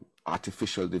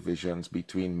artificial divisions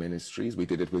between ministries. We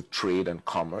did it with trade and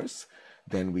commerce.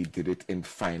 Then we did it in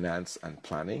finance and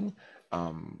planning.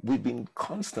 We've been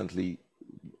constantly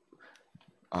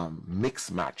mix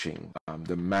matching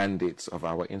the mandates of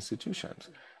our institutions.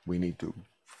 We need to,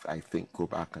 I think, go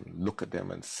back and look at them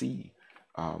and see.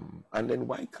 And then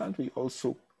why can't we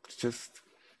also just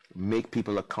make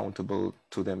people accountable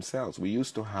to themselves? We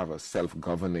used to have a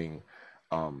self-governing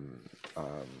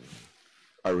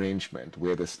arrangement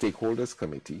where the stakeholders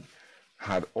committee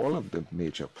had all of the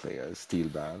major players: Steel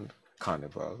Band,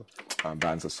 Carnival,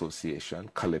 Bands Association,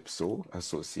 Calypso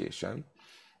Association.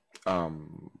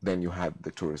 Then you had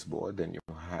the tourist board, then you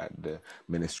had the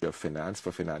Ministry of Finance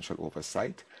for financial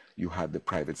oversight, you had the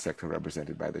private sector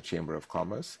represented by the Chamber of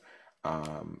Commerce,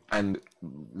 and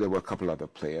there were a couple other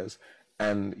players,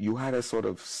 and you had a sort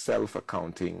of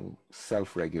self-accounting,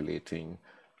 self-regulating,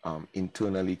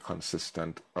 internally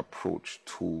consistent approach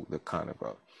to the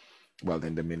carnival. Well,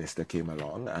 then the minister came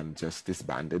along and just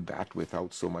disbanded that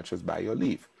without so much as by your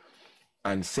leave.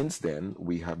 And since then,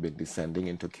 we have been descending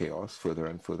into chaos further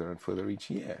and further and further each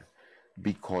year,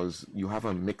 because you have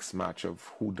a mixed match of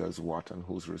who does what and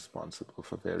who's responsible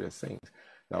for various things.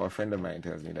 Now, a friend of mine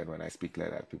tells me that when I speak like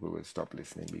that, people will stop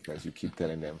listening because you keep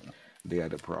telling them they are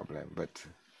the problem. But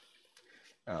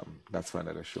that's for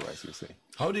another show, as you say.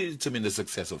 How do you determine the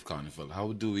success of Carnival?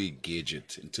 How do we gauge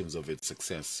it in terms of its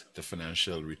success, the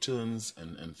financial returns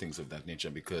and things of that nature?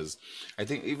 Because I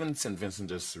think even St. Vincent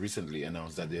just recently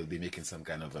announced that they'll be making some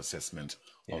kind of assessment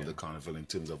of the Carnival in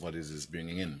terms of what it is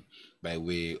bringing in by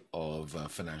way of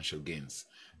financial gains.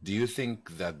 Do you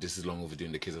think that this is long overdue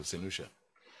in the case of St. Lucia?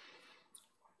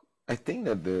 I think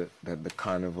that the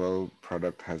Carnival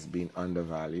product has been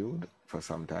undervalued for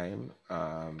some time,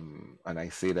 and I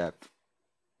say that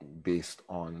based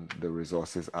on the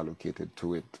resources allocated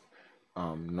to it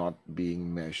not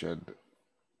being measured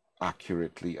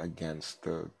accurately against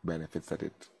the benefits that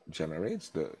it generates,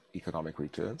 the economic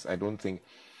returns. I don't think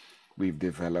we've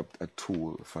developed a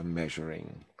tool for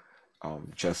measuring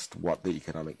just what the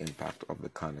economic impact of the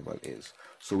carnival is.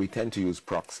 So we tend to use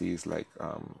proxies like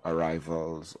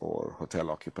arrivals or hotel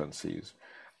occupancies.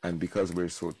 And because we're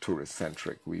so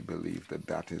tourist-centric, we believe that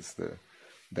that is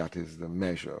the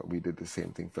measure. We did the same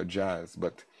thing for jazz.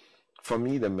 But for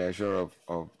me, the measure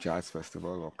of jazz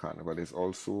festival or carnival is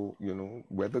also, you know,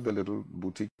 whether the little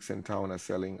boutiques in town are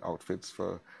selling outfits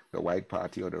for the white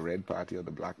party or the red party or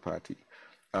the black party.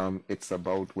 It's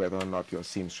about whether or not your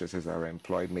seamstresses are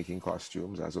employed making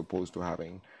costumes as opposed to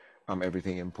having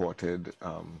everything imported.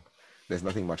 There's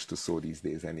nothing much to sew these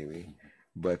days anyway.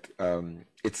 But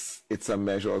it's a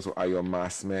measure also. Are your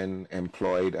mass men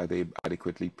employed? Are they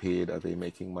adequately paid? Are they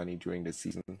making money during the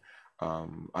season?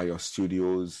 Are your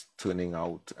studios turning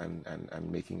out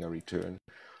and making a return?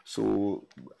 So,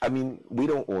 I mean, we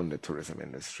don't own the tourism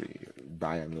industry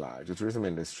by and large. The tourism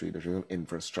industry, the tourism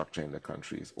infrastructure in the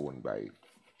country is owned by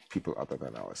people other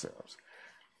than ourselves.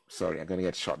 Sorry, I'm going to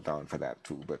get shot down for that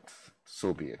too, but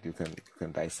so be it. You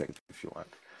can dissect it if you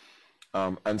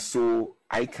want. And so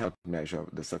I can't measure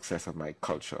the success of my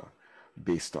culture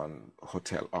based on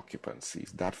hotel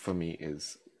occupancies. That for me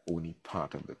is only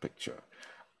part of the picture.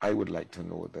 I would like to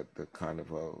know that the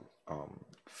Carnival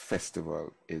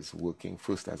festival is working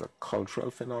first as a cultural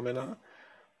phenomena,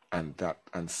 and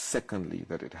secondly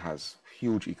that it has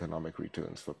huge economic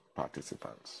returns for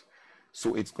participants.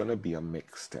 So it's going to be a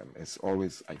mix, Tim. It's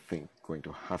always, I think, going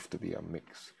to have to be a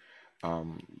mix. I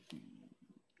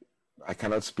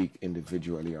cannot speak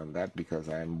individually on that because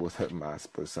I am both a mass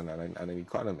person and an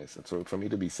economist. And so for me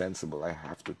to be sensible, I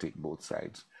have to take both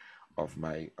sides of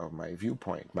my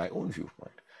viewpoint, my own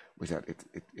viewpoint, which that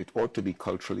it ought to be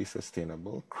culturally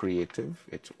sustainable, creative.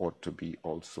 It ought to be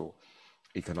also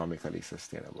economically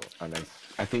sustainable. And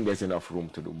I think there's enough room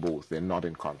to do both. They're not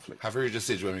in conflict. Have you reached a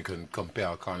stage when we can compare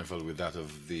our carnival with that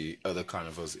of the other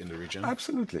carnivals in the region?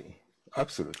 Absolutely.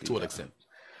 Absolutely. To what extent?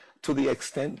 To the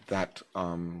extent that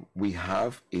we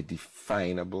have a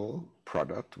definable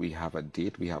product, we have a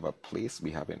date, we have a place,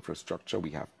 we have infrastructure,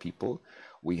 we have people,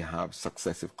 we have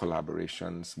successive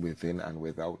collaborations within and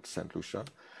without St. Lucia.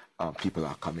 People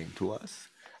are coming to us.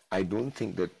 I don't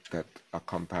think that a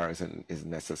comparison is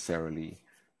necessarily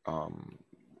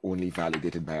only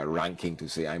validated by a ranking to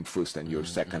say I'm first and you're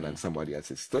second and somebody else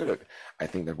is third. I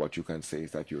think that what you can say is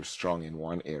that you're strong in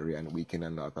one area and weak in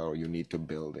another, or you need to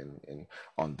build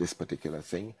on this particular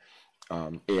thing.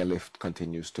 Airlift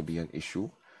continues to be an issue.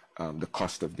 The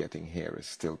cost of getting here is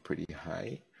still pretty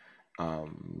high.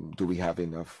 Do we have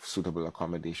enough suitable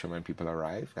accommodation when people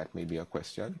arrive? That may be a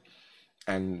question.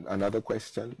 And another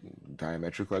question,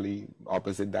 diametrically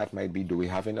opposite that, might be, do we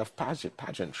have enough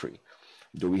pageantry?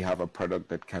 Do we have a product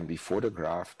that can be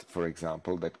photographed, for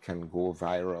example, that can go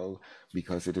viral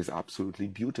because it is absolutely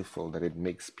beautiful, that it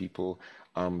makes people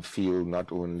feel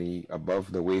not only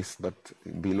above the waist but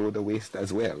below the waist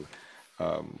as well,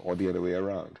 or the other way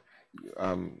around?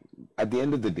 At the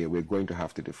end of the day, we're going to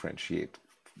have to differentiate.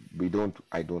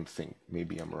 I don't think,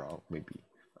 maybe I'm wrong, maybe,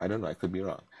 I don't know, I could be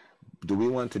wrong. Do we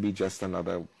want to be just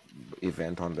another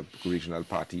event on the regional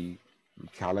party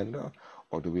calendar?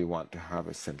 Or do we want to have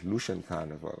a St. Lucian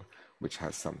carnival, which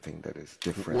has something that is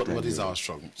different? What is our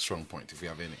strong point, if we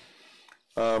have any?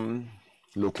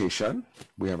 Location.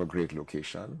 We have a great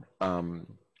location.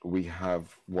 We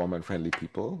have warm and friendly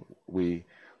people. We're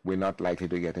not likely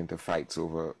to get into fights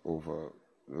over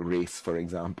race, for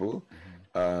example.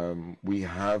 We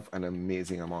have an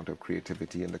amazing amount of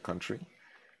creativity in the country,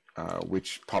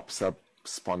 which pops up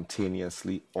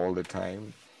spontaneously all the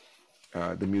time.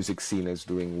 The music scene is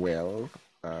doing well.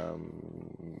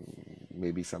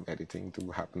 Maybe some editing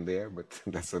to happen there, but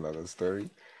that's another story.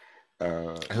 We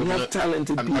have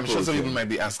talented people. I'm sure some people might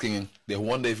be asking, they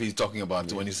wonder if he's talking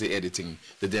about, when you say editing,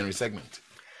 the Dennery segment.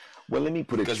 Well, let me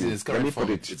put it to you. Because in its current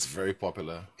form, it's very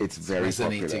popular. It's very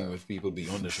resonating popular with people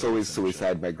beyond the show. So is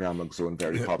Suicide by Grammar Zone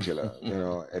very popular.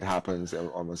 It happens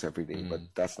almost every day, but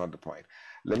that's not the point.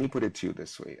 Let me put it to you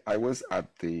this way. I was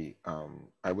at the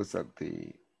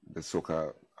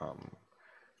Soca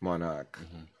Monarch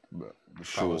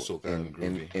show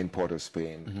in Port of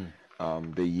Spain.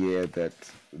 The year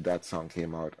that song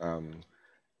came out,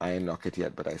 I ain't knock it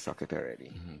yet, but I suck it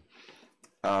already.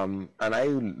 And I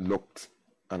looked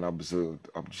and observed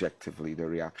objectively the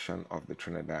reaction of the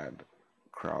Trinidad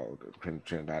crowd,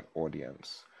 Trinidad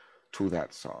audience to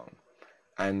that song.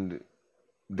 And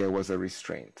there was a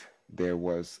restraint. There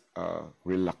was a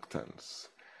reluctance.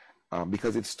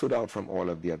 Because it stood out from all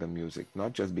of the other music,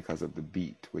 not just because of the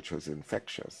beat, which was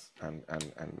infectious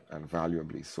and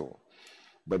valuably so,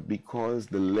 but because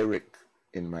the lyric,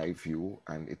 in my view,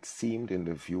 and it seemed in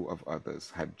the view of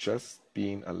others, had just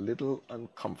been a little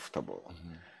uncomfortable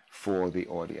for the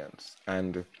audience.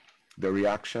 And the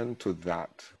reaction to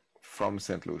that from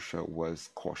St. Lucia was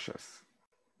cautious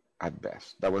at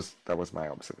best. That was my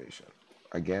observation.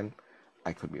 Again,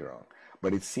 I could be wrong.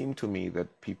 But it seemed to me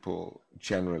that people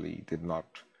generally did not,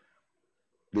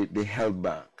 they held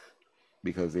back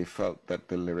because they felt that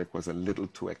the lyric was a little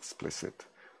too explicit,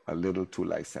 a little too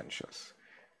licentious.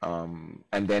 And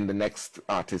then the next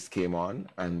artist came on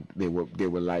and they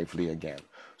were lively again.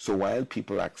 So while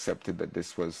people accepted that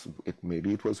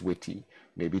maybe it was witty,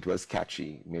 maybe it was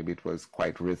catchy, maybe it was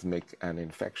quite rhythmic and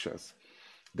infectious,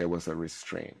 there was a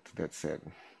restraint that said,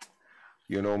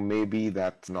 maybe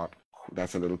that's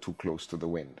a little too close to the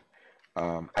wind.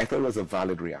 I thought it was a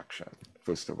valid reaction,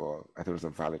 first of all. I thought it was a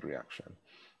valid reaction.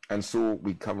 And so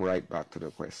we come right back to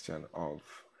the question of,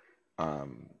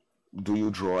 do you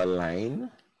draw a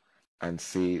line and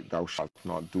say, thou shalt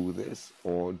not do this?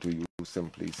 Or do you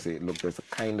simply say, look, there's a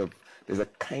kind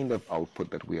of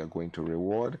output that we are going to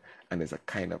reward, and there's a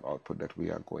kind of output that we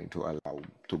are going to allow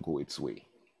to go its way.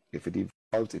 If it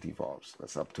evolves, it evolves.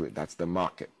 That's up to it. That's the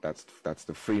market. That's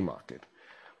the free market.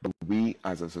 But we,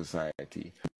 as a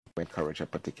society, encourage a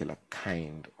particular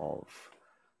kind of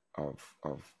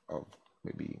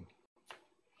maybe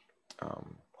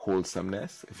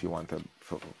wholesomeness, if you want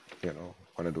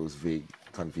one of those vague,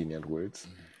 convenient words.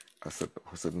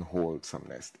 certain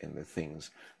wholesomeness in the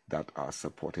things that are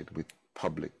supported with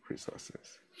public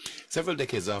resources. Several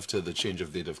decades after the change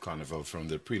of date of Carnival from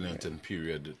the pre-Lenten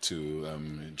period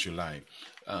to July,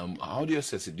 how do you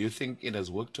assess it? Do you think it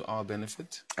has worked to our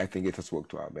benefit? I think it has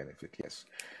worked to our benefit, yes.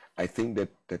 I think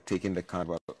that taking the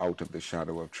Carnival out of the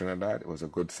shadow of Trinidad was a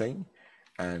good thing,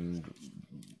 and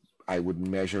I would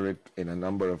measure it in a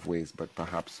number of ways, but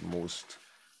perhaps most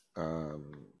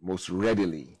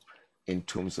readily in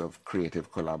terms of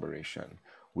creative collaboration.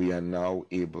 We are now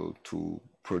able to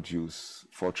produce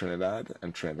for Trinidad,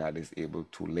 and Trinidad is able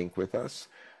to link with us.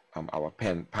 Our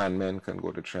pan men can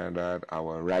go to Trinidad.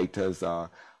 Our writers are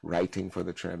writing for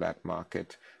the Trinidad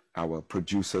market. Our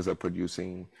producers are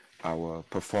producing. Our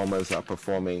performers are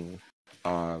performing.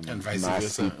 And vice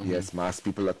versa. Yes, mass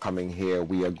people are coming here.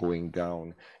 We are going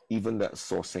down. Even the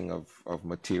sourcing of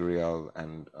material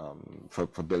and for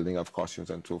building of costumes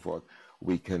and so forth,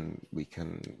 we can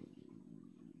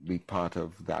be part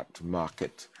of that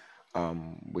market,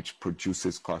 which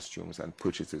produces costumes and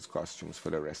purchases costumes for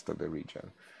the rest of the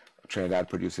region. Trinidad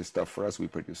produces stuff for us. We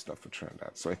produce stuff for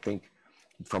Trinidad. So I think,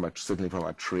 certainly from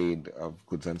a trade of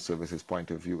goods and services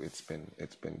point of view, it's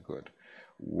been good.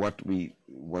 What we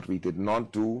did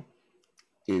not do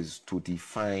is to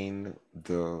define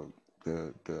the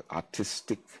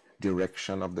artistic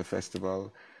direction of the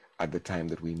festival at the time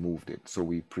that we moved it. So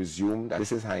we presumed,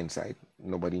 this is hindsight,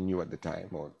 nobody knew at the time,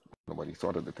 or nobody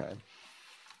thought at the time,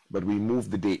 but we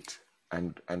moved the date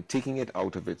and taking it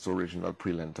out of its original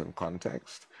pre-Lenten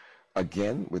context,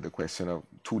 again with the question of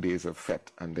 2 days of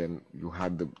Fete, and then you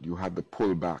had the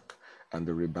pullback and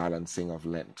the rebalancing of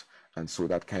Lent, and so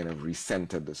that kind of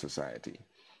recentered the society.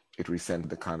 It recentered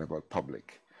the Carnival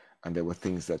public, and there were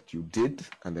things that you did,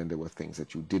 and then there were things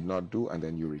that you did not do, and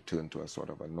then you returned to a sort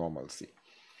of a normalcy.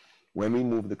 When we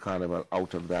moved the Carnival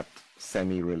out of that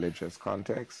semi-religious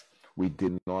context, we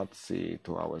did not say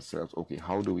to ourselves, okay,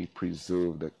 how do we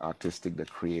preserve the artistic, the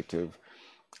creative,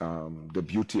 the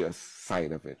beauteous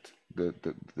side of it,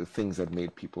 the things that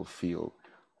made people feel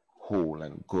whole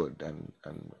and good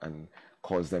and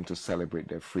cause them to celebrate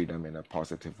their freedom in a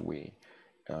positive way.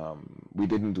 We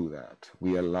didn't do that.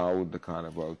 We allowed the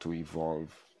Carnival to evolve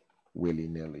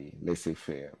willy-nilly,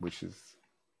 laissez-faire, which is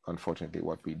unfortunately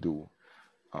what we do.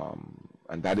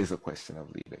 And that is a question of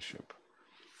leadership.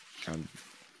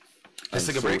 Let's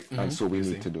take a break. And so we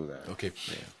need to do that. Okay.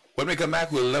 Yeah. When we come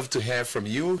back, we'll love to hear from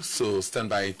you. So stand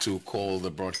by to call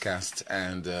the broadcast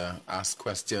and ask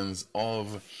questions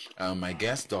of my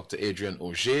guest, Dr. Adrian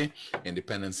Auger,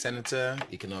 independent senator,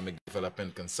 economic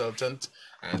development consultant,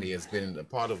 and he has been a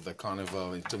part of the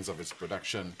Carnival in terms of its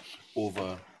production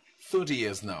over 30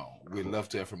 years now. We'd love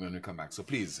to hear from you when we come back. So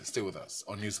please stay with us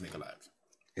on Newsmaker Live.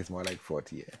 It's more like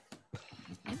 40 years.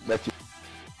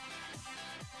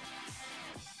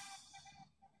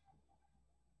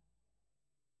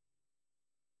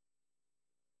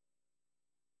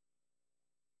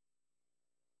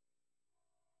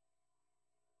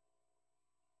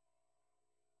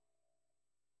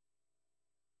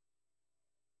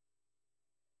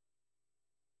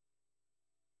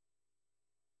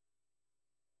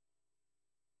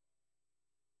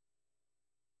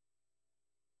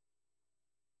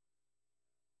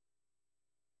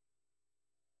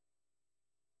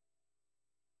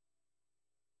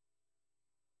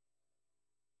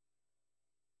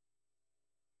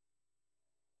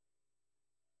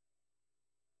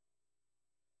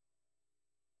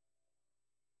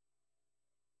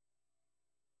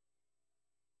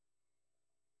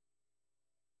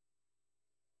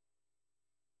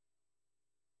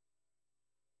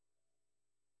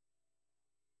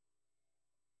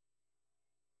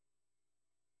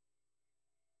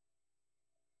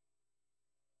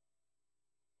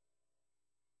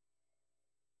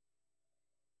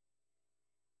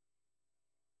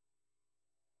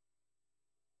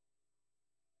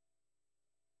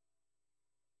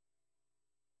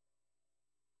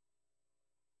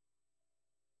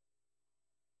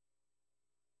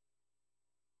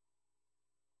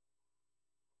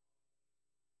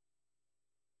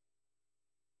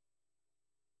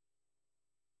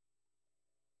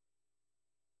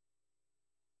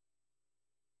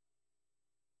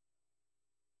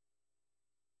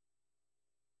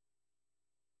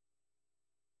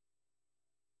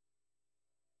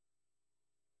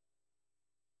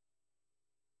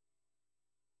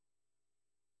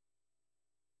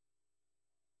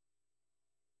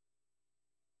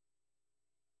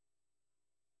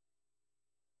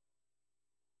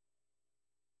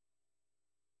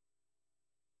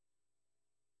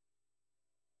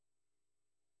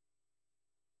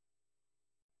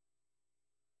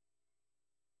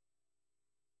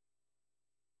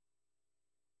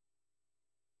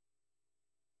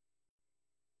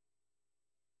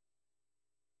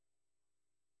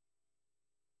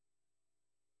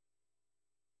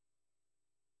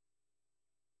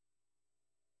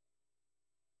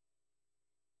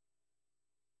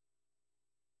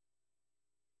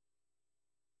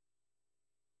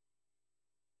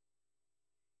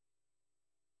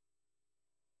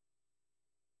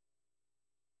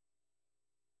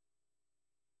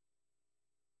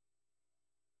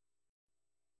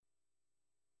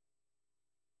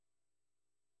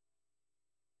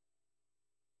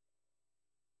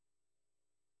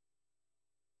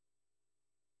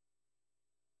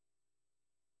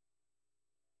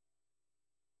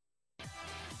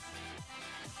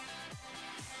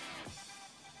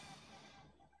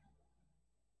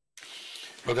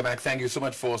 Welcome back. Thank you so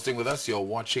much for staying with us. You're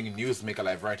watching News Make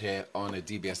Alive right here on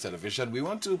DBS Television. We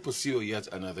want to pursue yet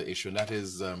another issue, and that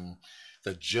is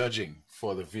the judging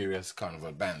for the various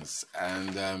carnival bands.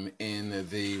 And in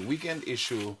the weekend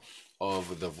issue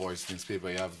of The Voice newspaper,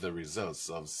 you have the results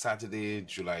of Saturday,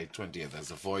 July 20th as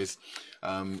The Voice.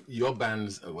 Your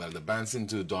bands, well, the bands seem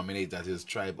to dominate. That is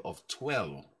Tribe of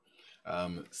 12.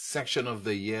 Section of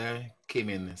the Year came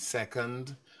in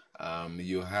second.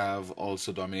 You have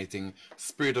also dominating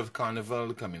Spirit of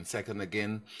Carnival coming second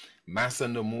again. Mass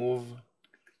on the Move,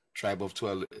 Tribe of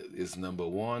 12 is number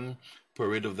one.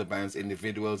 Parade of the Bands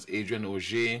Individuals, Adrian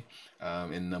Auger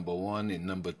in number one. In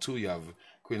number two, you have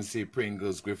Quincy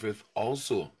Pringles Griffith,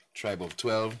 also Tribe of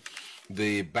 12.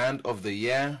 The Band of the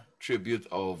Year, Tribute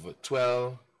of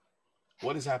 12.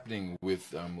 What is happening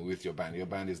with your band? Your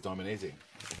band is dominating.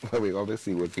 Well, we're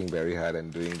obviously working very hard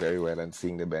and doing very well and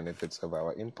seeing the benefits of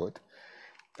our input.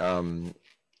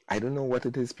 I don't know what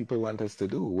it is people want us to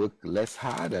do. Work less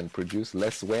hard and produce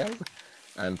less well,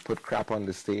 and put crap on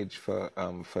the stage for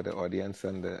the audience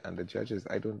and the judges.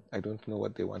 I don't know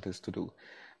what they want us to do.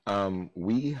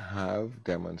 We have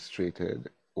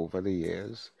demonstrated over the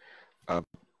years a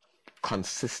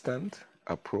consistent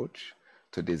approach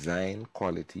to design,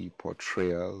 quality,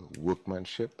 portrayal,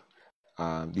 workmanship.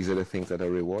 These are the things that are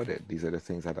rewarded. These are the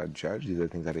things that are judged. These are the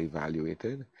things that are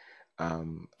evaluated.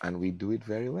 And we do it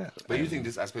very well. But you think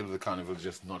this aspect of the carnival is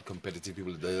just not competitive?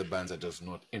 People, the other bands are just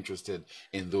not interested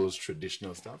in those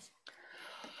traditional stuff?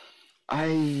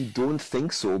 I don't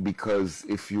think so, because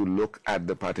if you look at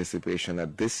the participation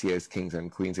at this year's Kings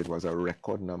and Queens, it was a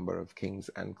record number of Kings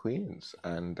and Queens.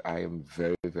 And I am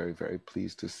very, very, very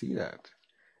pleased to see that.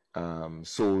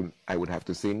 So I would have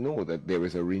to say no, that there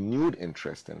is a renewed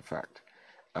interest, in fact,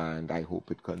 and I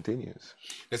hope it continues.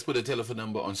 Let's put a telephone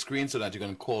number on screen so that you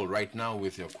can call right now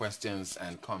with your questions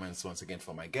and comments once again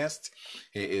for my guest.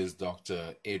 He is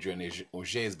Dr. Adrian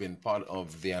Auger. He's been part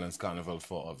of the Islands Carnival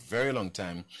for a very long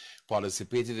time,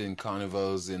 participated in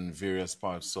carnivals in various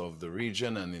parts of the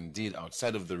region and indeed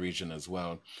outside of the region as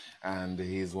well. And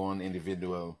he's one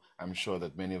individual, I'm sure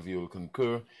that many of you will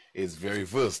concur, is very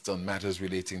versed on matters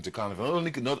relating to carnival.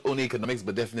 Not only economics,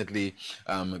 but definitely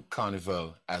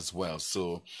carnival as well.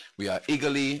 So we are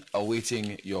eagerly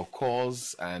awaiting your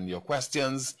calls and your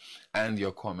questions and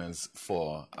your comments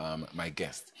for my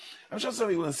guest. I'm sure some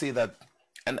people will say that,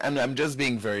 and I'm just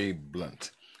being very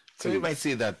blunt. So you might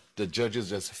say that the judges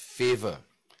just favor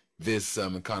this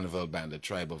carnival band, the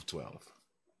Tribe of 12.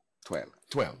 12.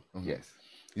 12. Mm-hmm.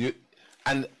 Yes.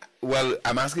 And well,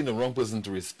 I'm asking the wrong person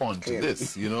to respond to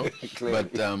this, you know,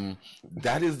 but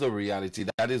that is the reality.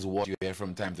 That is what you hear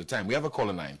from time to time. We have a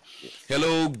caller line. Yes.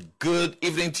 Hello, good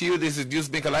evening to you. This is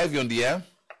News Make Alive. You're on the air.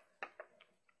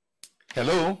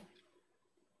 Hello.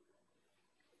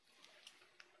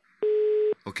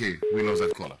 Okay, we lost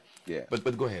that caller. Yeah.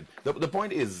 But go ahead. The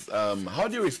point is, how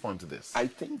do you respond to this? I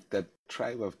think that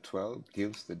Tribe of 12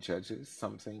 gives the judges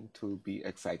something to be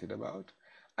excited about.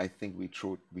 I think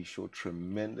we show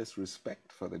tremendous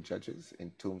respect for the judges in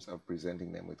terms of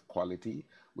presenting them with quality,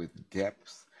 with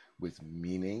depth, with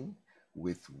meaning,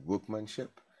 with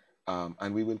workmanship,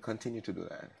 and we will continue to do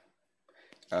that.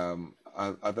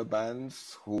 Other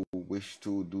bands who wish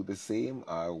to do the same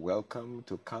are welcome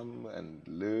to come and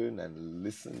learn and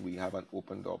listen. We have an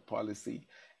open door policy.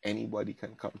 Anybody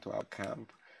can come to our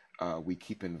camp. We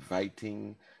keep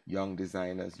inviting young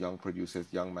designers, young producers,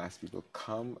 young mass people,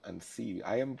 come and see.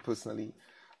 I am personally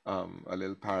a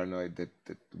little paranoid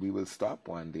that we will stop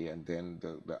one day and then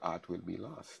the art will be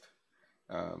lost.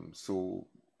 So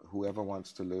whoever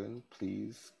wants to learn,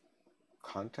 please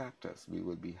contact us. We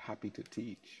will be happy to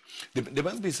teach. There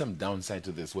must be some downside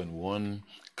to this when one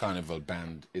carnival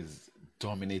band is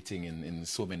dominating in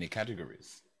so many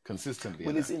categories consistently.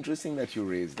 Well, it's interesting that you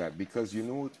raised that, because, you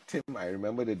know, Tim, I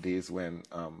remember the days when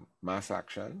Mass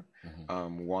Action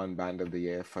won Band of the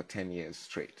Year for 10 years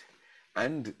straight,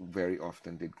 and very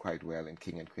often did quite well in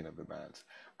King and Queen of the Bands.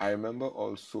 I remember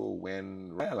also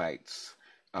when Royalites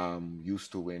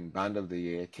used to win Band of the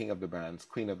Year, King of the Bands,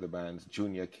 Queen of the Bands,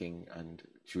 Junior King and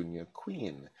Junior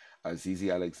Queen.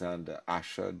 Zizi Alexander,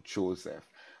 Asher Joseph,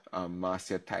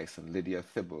 Marcia Tyson, Lydia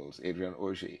Thibbles, Adrian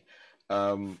Auger.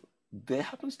 There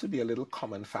happens to be a little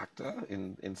common factor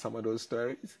in some of those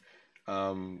stories.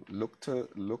 Look to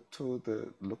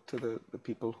the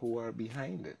people who are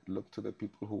behind it. Look to the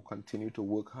people who continue to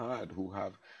work hard, who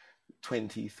have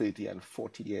 20, 30, and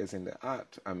 40 years in the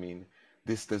art. I mean,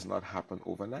 this does not happen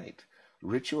overnight.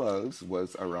 Rituals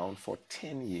was around for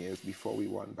 10 years before we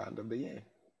won Band of the Year.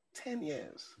 10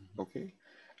 years, okay?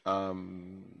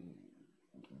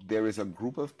 There is a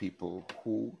group of people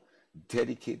who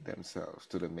dedicate themselves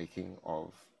to the making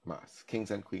of masks,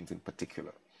 kings and queens in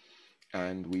particular.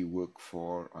 And we work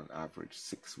for, on average,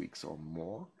 6 weeks or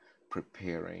more,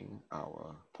 preparing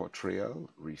our portrayal,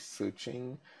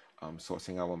 researching,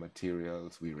 sourcing our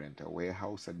materials. We rent a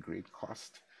warehouse at great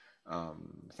cost.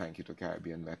 Thank you to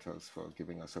Caribbean Metals for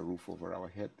giving us a roof over our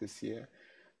head this year.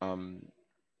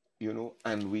 You know,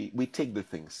 and we take the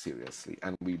thing seriously,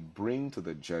 and we bring to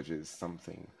the judges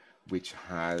something which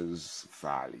has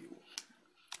value.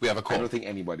 We have a call. I don't think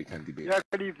anybody can debate. Yeah,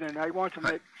 good evening. I want to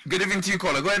make... Good evening to you,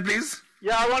 caller. Go ahead, please.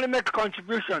 Yeah, I want to make a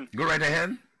contribution. Go right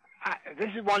ahead. This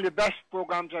is one of the best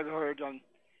programs I've heard on.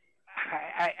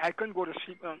 I couldn't go to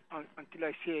sleep until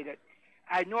I say that.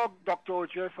 I know Dr.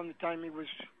 Ogier from the time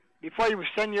before he was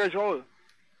 10 years old.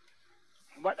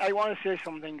 But I want to say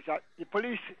some things that the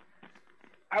police,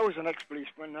 I was an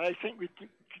ex-policeman, and I think we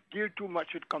deal too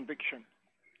much with conviction.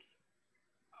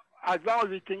 As long as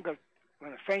we think of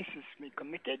when offences be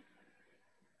committed,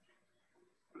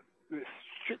 with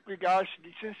strict regards to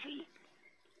decency,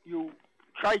 you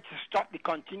try to stop the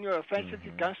continual offense. If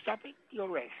you can't stop it, you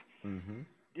arrest.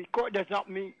 The court does not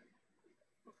mean,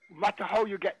 no matter how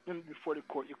you get them before the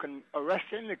court, you can arrest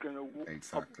them, you can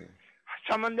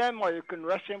summon them, or you can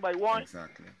arrest them by warrant.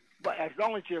 Exactly. But as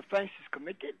long as the offense is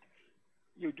committed,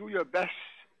 you do your best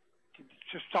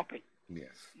to stop it. Yes.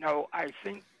 Now, I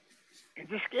think, in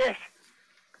this case,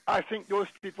 I think those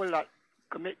people that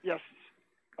commit these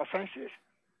offenses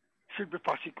should be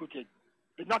prosecuted.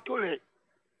 It's not too late.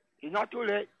 It's not too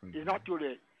late. It's not too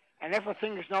late. And if a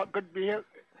thing is not good behavior,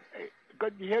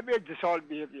 it's disorderly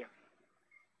behavior.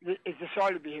 It's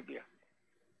disorderly behavior.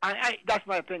 And that's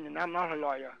my opinion. I'm not a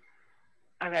lawyer.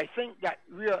 And I think that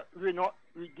we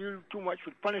deal too much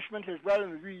with punishment as well,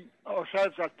 and we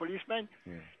ourselves as policemen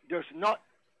does not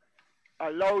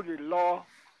allow the law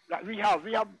that we have.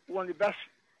 We have one of the best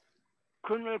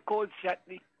criminal codes that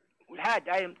we had.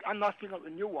 I'm not speaking of the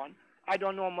new one. I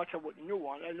don't know much about the new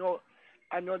one.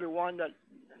 I know the one that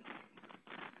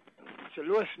Sir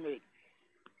Lewis made,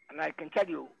 and I can tell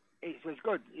you it was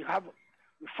good. You have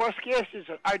the first case is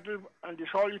an idle and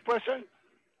disorderly person.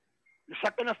 The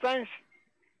second offense,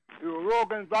 you're a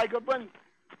rogue and vagabond,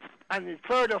 and the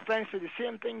third offense is the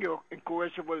same thing. You're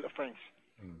incorrigible offense,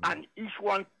 and each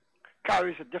one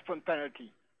carries a different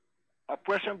penalty. A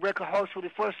person break a house for the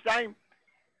first time,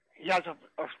 he has a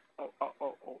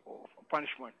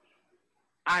punishment.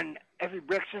 And if he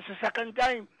breaks it the second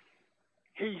time,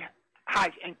 he has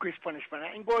increased punishment.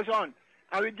 And it goes on.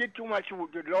 And we did too much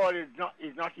with the law is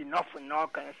not enough and all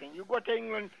kind of thing. You go to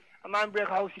England, a man break a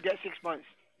house, he gets 6 months.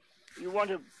 You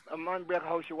want a man break a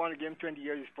house, you want to give him 20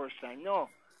 years his first time. No.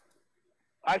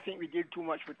 I think we did too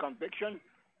much with conviction,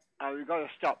 and we got to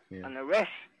stop. And arrest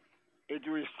is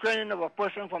the restraining of a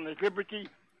person from his liberty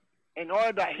in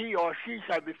order that he or she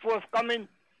shall be forthcoming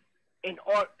in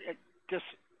order to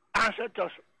answer to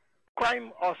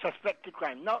crime or suspected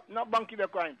crime, not bunky the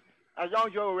crime. As long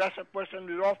as you arrest a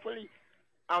person lawfully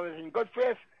and in good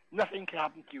faith, nothing can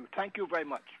happen to you. Thank you very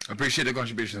much. Appreciate the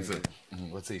contribution, sir.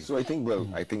 Let's see. So I think,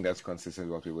 I think that's consistent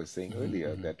with what we were saying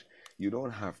earlier, that you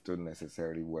don't have to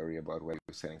necessarily worry about whether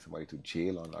you're sending somebody to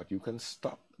jail or not. You can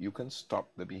stop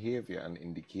the behavior and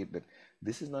indicate that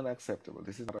this is not acceptable,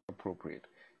 this is not appropriate.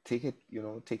 Take it,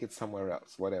 take it somewhere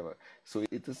else, whatever. So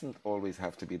it doesn't always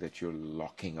have to be that you're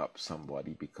locking up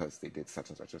somebody because they did such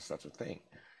and such and such a thing.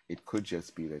 It could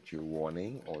just be that you're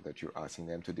warning or that you're asking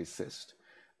them to desist.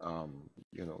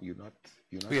 You're not.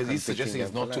 Because he's suggesting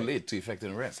it's not too late to effect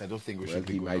an arrest. I don't think we should.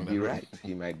 He might be right.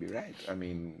 He might be right. I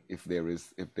mean, if there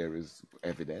is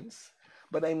evidence,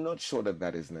 but I'm not sure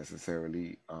that is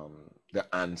necessarily the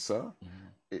answer.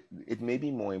 It may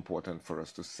be more important for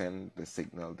us to send the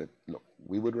signal that, look,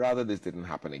 we would rather this didn't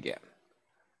happen again.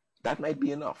 That might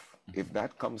be enough if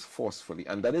that comes forcefully.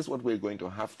 And that is what we're going to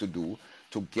have to do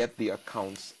to get the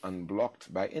accounts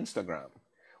unblocked by Instagram.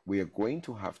 We are going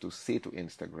to have to say to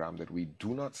Instagram that we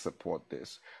do not support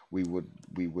this. We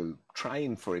will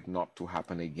try for it not to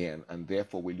happen again. And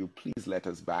therefore, will you please let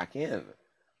us back in?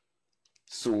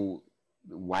 So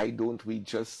why don't we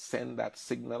just send that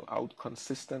signal out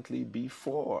consistently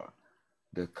before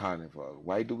the carnival?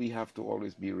 Why do we have to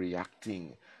always be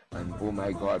reacting and, oh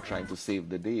my God, trying to save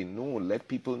the day? No, let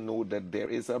people know that there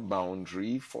is a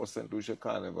boundary for St. Lucia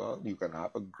Carnival. You can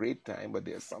have a great time, but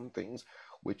there are some things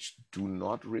which do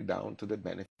not redound to the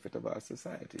benefit of our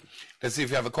society. Let's see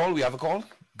if we have a call. We have a call.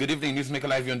 Good evening, Newsmaker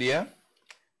Live, you're on the air.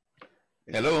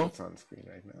 Hello. That's what's on screen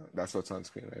right now. That's what's on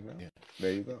screen right now. Yeah.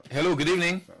 There you go. Hello, good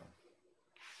evening.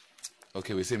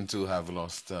 Okay, we seem to have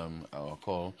lost our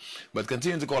call. But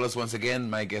continue to call us once again.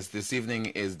 My guest this evening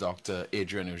is Dr.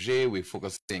 Adrian Auger. We're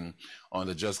focusing on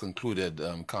the just concluded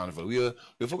carnival.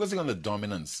 We're focusing on the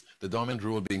dominant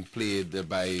role being played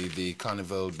by the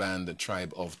carnival band, the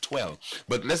Tribe of 12.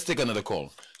 But let's take another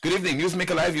call. Good evening,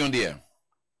 Newsmaker Live, you're on the air.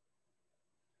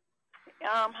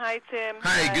 Hi, Tim.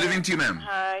 Hi, good evening to you, ma'am.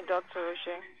 Hi, Dr.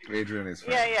 Auger. Adrian is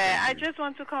fine. Yeah. I just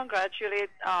want to congratulate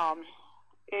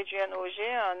Adrian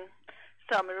Auger on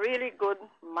some really good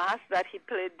mass that he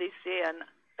played this year, and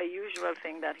a usual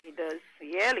thing that he does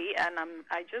yearly. And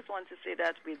I just want to say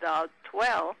that without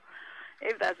 12,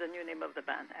 if that's the new name of the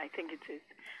band, I think it is,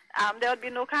 there would be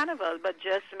no carnival, but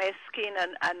just mesquite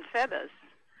and feathers.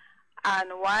 And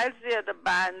whilst the other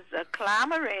bands are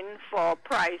clamoring for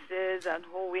prizes and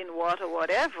who win what or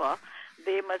whatever,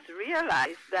 they must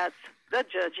realize that the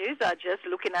judges are just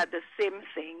looking at the same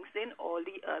things in all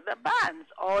the other bands.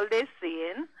 All they're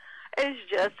seeing is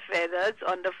just feathers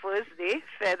on the first day,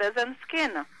 feathers and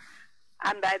skin.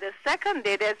 And by the second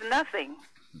day, there's nothing.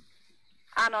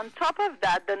 And on top of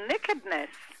that, the nakedness.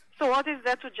 So what is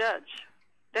there to judge?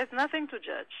 There's nothing to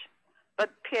judge but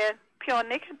pure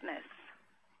nakedness.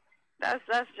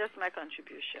 That's just my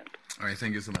contribution. All right,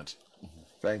 thank you so much.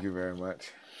 Thank you very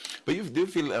much. But do you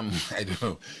feel, I don't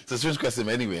know, it's a strange question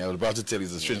anyway. I was about to tell you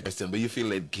it's a strange question, but you feel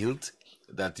like guilt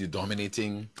that you're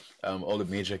dominating all the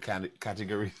major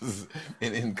categories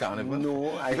in Carnival?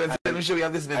 No, I'm sure we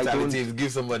have this mentality to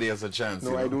give somebody else a chance.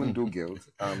 No, I don't do guilt.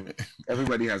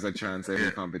 Everybody has a chance,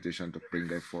 every competition, to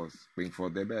bring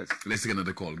forth their best. Let's take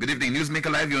another call. Good evening,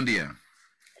 Newsmaker Live, you're on the air.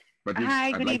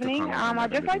 Hi, good evening.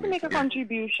 I'd just like to make a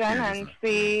contribution and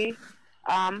say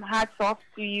hats off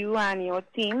to you and your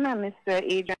team, Mr.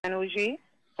 Adrian Auger,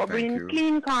 for bringing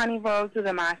clean carnival to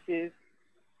the masses.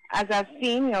 As I've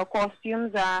seen, your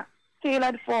costumes are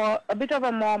tailored for a bit of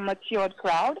a more matured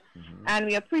crowd, and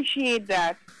we appreciate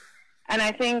that. And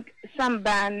I think some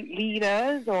band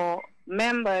leaders or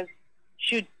members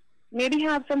should maybe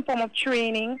have some form of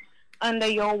training under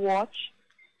your watch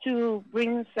to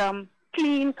bring some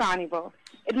clean carnival.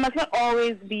 It must not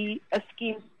always be a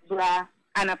skin bra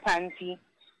and a panty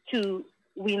to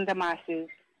win the masses.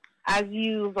 As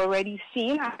you've already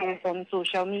seen on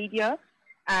social media,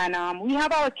 and we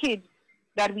have our kids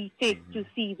that we take to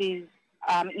see these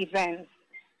events,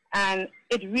 and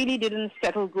it really didn't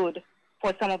settle good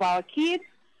for some of our kids.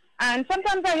 And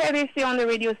sometimes I hear they say on the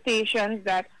radio stations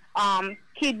that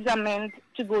kids are meant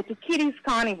to go to kiddies'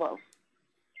 carnival.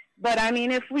 But I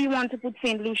mean, if we want to put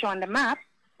St. Lucia on the map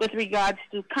with regards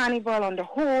to carnival on the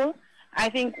whole, I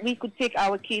think we could take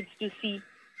our kids to see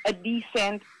a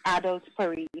decent adult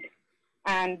parade.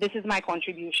 And this is my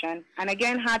contribution. And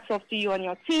again, hats off to you and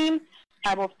your team,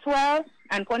 Tribe of 12,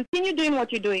 and continue doing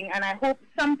what you're doing. And I hope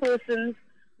some persons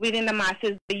within the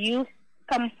masses, the youth,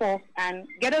 come forth and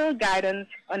get a little guidance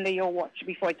under your watch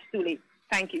before it's too late.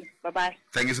 Thank you. Bye-bye.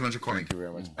 Thank you so much for calling. Thank you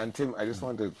very much. And Tim, I just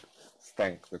want to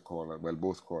thank the caller, well,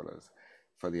 both callers,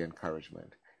 for the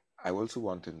encouragement. I also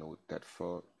want to note that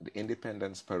for the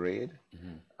Independence Parade,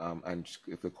 and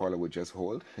if the caller would just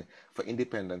hold, for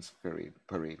Independence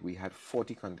Parade, we had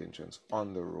 40 contingents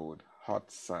on the road, hot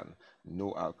sun,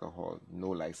 no alcohol, no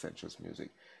licentious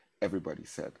music. Everybody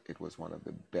said it was one of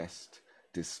the best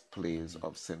displays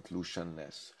of St.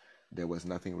 Lucianness. There was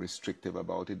nothing restrictive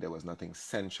about it. There was nothing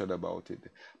censored about it.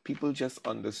 People just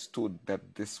understood that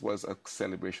this was a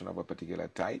celebration of a particular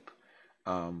type.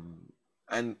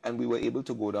 And we were able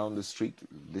to go down the street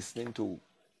listening to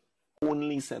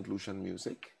only St. Lucian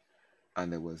music,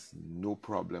 and there was no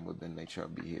problem with the nature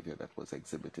of behavior that was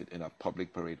exhibited in a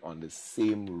public parade on the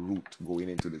same route going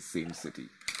into the same city.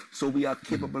 So we are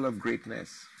capable of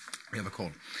greatness. We have a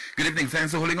call. Good evening.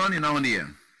 Thanks for holding on. You're now on the air.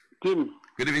 Tim.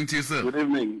 Good evening to you, sir. Good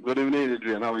evening. Good evening,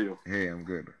 Adrian. How are you? Hey, I'm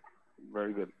good.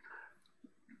 Very good.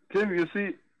 Tim, you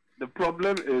see, the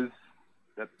problem is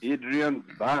that Adrian's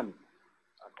band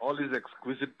and all his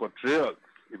exquisite portrayals,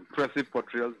 impressive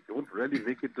portrayals, don't really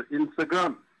make it to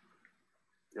Instagram.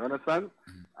 You understand?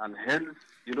 And hence,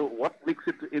 you know, what makes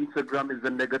it to Instagram is the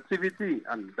negativity,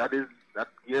 and that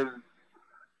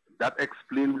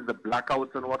explains the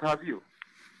blackouts and what have you.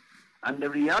 And the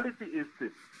reality is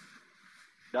this,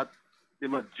 that the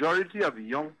majority of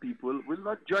young people will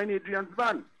not join Adrian's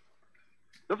band.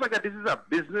 Don't forget, this is a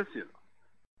business, you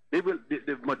know.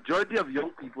 The majority of young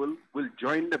people will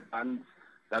join the bands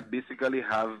that basically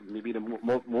have maybe the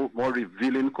more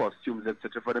revealing costumes,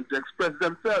 etc., for them to express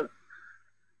themselves.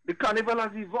 The carnival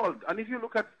has evolved, and if you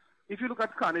look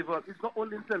at carnival, it's not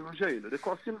only in St. Lucia, you know. The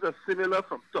costumes are similar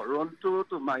from Toronto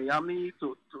to Miami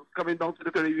to coming down to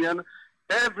the Caribbean.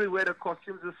 Everywhere the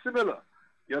costumes are similar.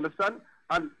 You understand?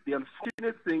 And the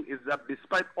unfortunate thing is that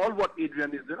despite all what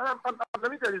Adrian is doing,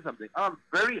 let me tell you something. I'm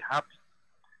very happy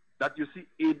that you see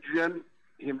Adrian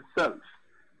himself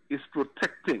is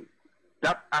protecting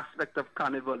that aspect of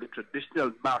Carnival, the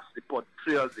traditional mask, the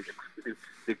portrayals,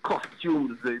 the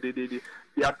costumes,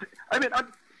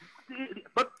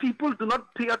 but people do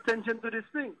not pay attention to this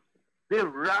thing. They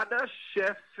rather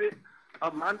share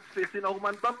a man's face in a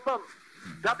woman's bum bum.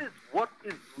 That is what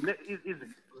is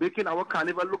making our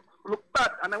Carnival look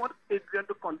bad. And I want Adrian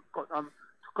to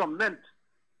comment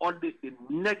on the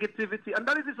negativity, and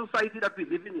that is the society that we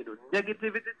live in,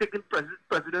 negativity taking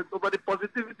precedence over the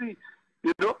positivity,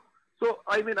 So,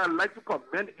 I'd like to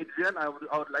commend Adrian. I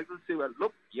would like to say, well,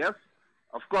 look, yes,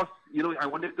 of course, I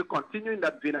want him to continue in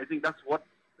that vein. I think that's what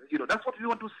we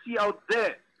want to see out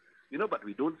there, but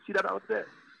we don't see that out there.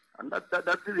 And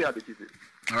that's the reality.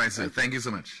 All right, sir. Thank you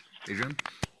so much. Adrian?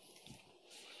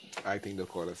 I think the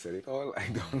caller said it all.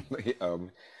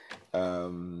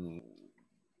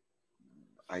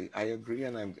 I agree,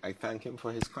 and I thank him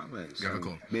for his comments.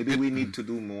 Maybe we need to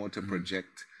do more to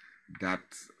project that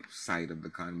side of the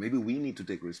con. Maybe we need to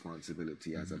take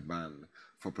responsibility as a band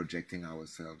for projecting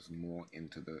ourselves more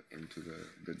into the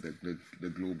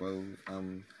global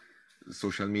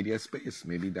social media space.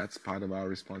 Maybe that's part of our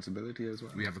responsibility as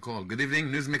well. We have a call. Good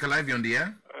evening, Newsmaker Live, you're on the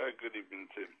air. Good evening,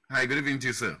 Tim. Hi, good evening to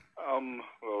you, sir.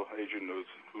 Well, Adrian knows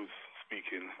who's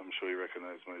speaking. I'm sure he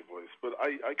recognized my voice. But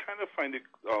I kind of find it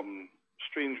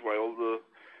strange why all the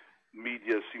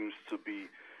media seems to be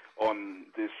on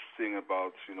this thing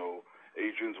about,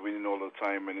 Adrian's winning all the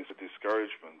time and it's a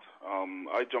discouragement.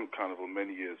 I jumped Carnival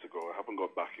many years ago. I haven't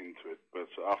got back into it, but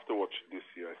after watching this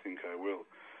year, I think I will.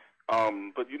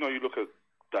 But, you look at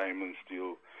Diamond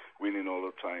Steel winning all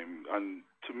the time, and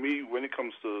to me, when it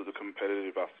comes to the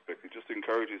competitive aspect, it just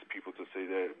encourages people to say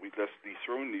that let's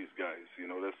dethrone these guys,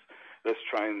 let's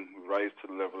try and rise to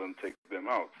the level and take them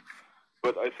out.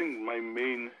 But I think my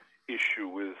main issue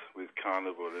with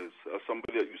Carnival is, as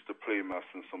somebody that used to play mass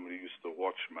and somebody who used to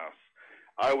watch mass,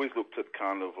 I always looked at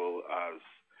Carnival as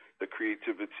the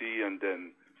creativity, and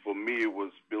then for me it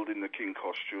was building the king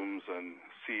costumes and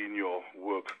seeing your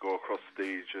work go across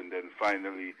stage, and then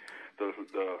finally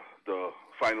the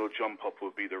final jump up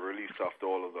will be the release after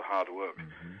all of the hard work.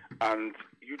 And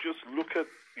you just look at,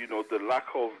 the lack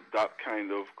of that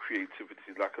kind of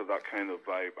creativity, lack of that kind of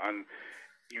vibe, and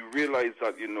you realize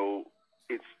that,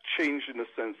 it's changed in the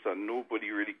sense that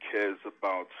nobody really cares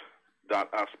about that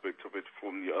aspect of it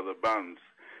from the other bands.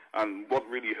 And what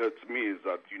really hurts me is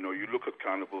that, you look at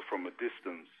Carnival from a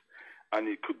distance, and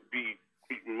it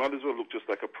might as well look just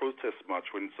like a protest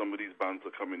march when some of these bands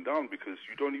are coming down, because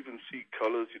you don't even see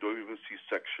colors, you don't even see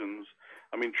sections.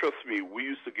 Trust me, we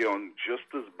used to get on just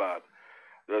as bad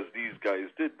as these guys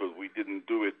did, but we didn't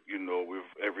do it, with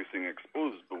everything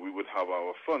exposed. But we would have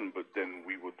our fun, but then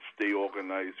we would stay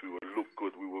organized, we would look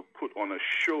good, we would put on a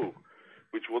show,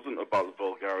 which wasn't about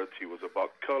vulgarity, it was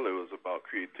about color, it was about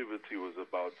creativity, it was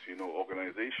about,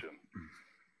 organization.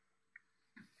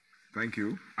 Thank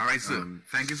you. All right, sir.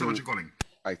 Thank you so much for calling.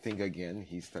 I think, again,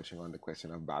 he's touching on the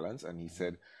question of balance, and he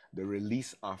said the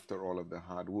release after all of the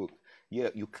hard work. Yeah,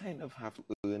 you kind of have to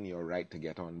earn your right to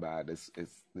get on bad,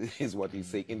 is what he's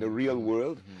saying. In the real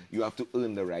world, you have to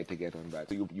earn the right to get on bad.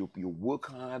 So you work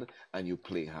hard and you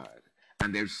play hard.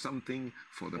 And there's something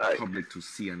for the public to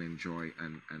see and enjoy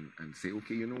and say,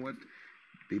 okay, you know what?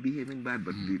 They're behaving bad,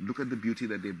 but look at the beauty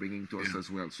that they're bringing to us as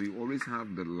well. So you always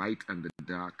have the light and the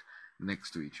dark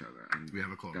next to each other. And we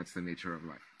have a call. That's the nature of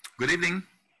life. Good evening.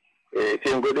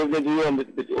 Tim, good evening to you.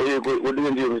 Good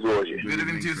evening to you, Mr. Oji. Good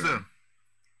evening to you, sir.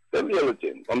 Let me tell you,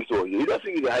 Tim. I'm sorry. You don't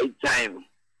think it's high time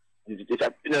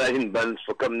to penalizing bands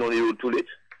for coming on the road too late?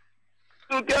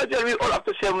 You can't tell me all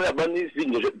after 7 that band is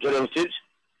being joined on stage.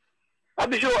 I'll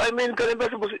be sure, can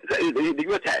the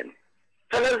give time.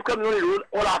 Fellas coming on the road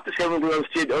all after 7 going on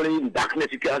stage, only in darkness,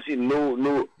 you can't see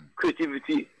no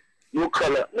creativity. No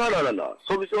color. No.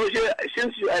 So, Mr. Oshie,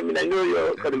 since I know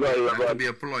you're going to go about... That could be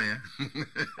a ploy,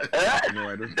 No,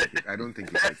 I don't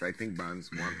think it is. I think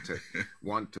bands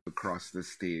want to cross the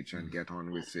stage and get on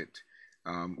with it.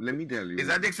 Let me tell you... Is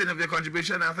that the extent of your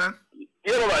contribution, Arthur?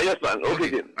 Yes, man.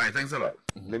 Okay. All right, thanks a lot.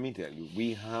 Let me tell you,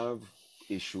 we have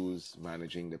issues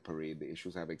managing the parade. The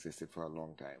issues have existed for a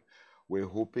long time. We're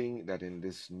hoping that in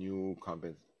this new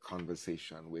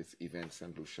conversation with Events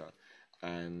St. Lucia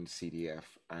and CDF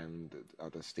and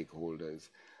other stakeholders,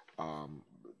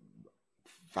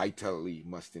 vitally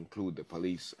must include the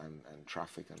police and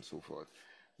traffic and so forth,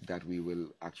 that we will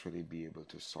actually be able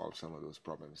to solve some of those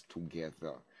problems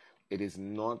together. It is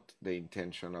not the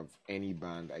intention of any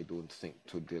band, I don't think,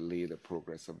 to delay the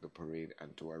progress of the parade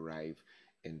and to arrive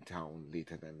in town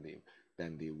later than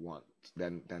than they want,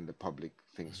 than the public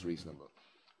thinks reasonable.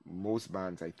 Most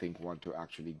bands, I think, want to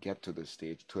actually get to the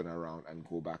stage, turn around, and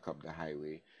go back up the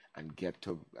highway and get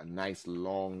to a nice,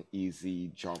 long, easy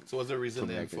jump. So what's the reason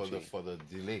then for the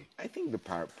delay? I think the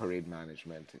parade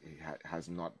management has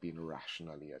not been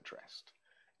rationally addressed.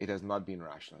 It has not been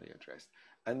rationally addressed.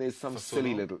 And there's some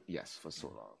silly little... Yes, for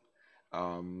so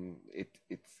long.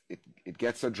 It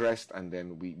gets addressed, and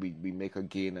then we make a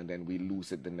gain, and then we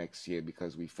lose it the next year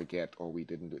because we forget or we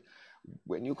didn't do it.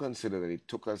 When you consider that it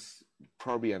took us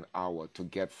probably an hour to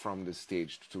get from the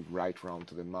stage to right round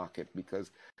to the market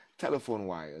because telephone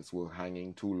wires were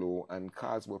hanging too low and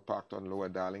cars were parked on Lower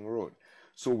Darling Road.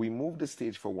 So we moved the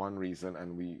stage for one reason,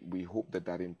 and we hope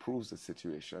that improves the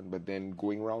situation. But then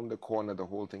going around the corner, the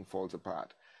whole thing falls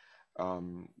apart.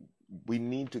 We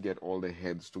need to get all the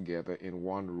heads together in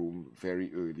one room very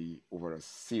early over a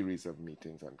series of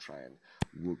meetings and try and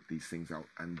work these things out.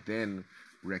 And then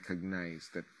recognize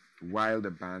that while the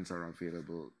bands are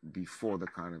available before the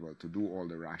carnival to do all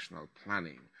the rational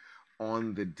planning,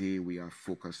 on the day we are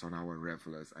focused on our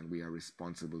revelers and we are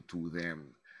responsible to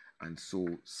them. And so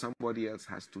somebody else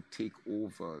has to take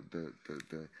over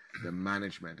the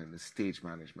management and the stage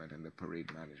management and the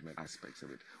parade management aspects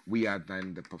of it. We are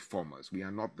then the performers. We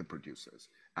are not the producers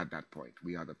at that point.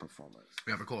 We are the performers.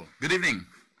 We have a call. Good evening.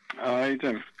 Hi,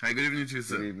 Tim. Hi, good evening to you,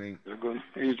 sir. Good evening. You're good.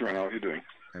 Adrian, how are you doing?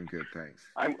 I'm good, thanks.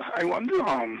 I want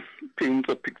to paint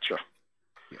a picture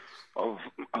of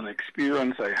an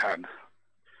experience I had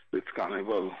with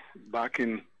Carnival back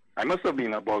in, I must have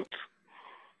been about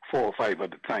 4 or 5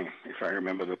 at the time, if I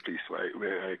remember the place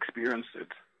where I experienced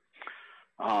it.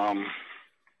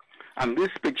 And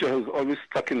this picture has always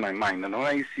stuck in my mind. And when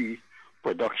I see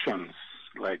productions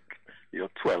like your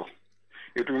 12,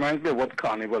 it reminds me of what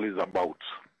Carnival is about.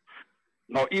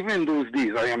 Now, even in those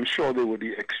days, I am sure there were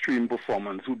the extreme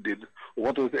performers who did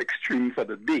what was extreme for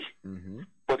the day. Mm-hmm.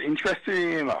 But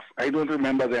interestingly enough, I don't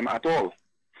remember them at all.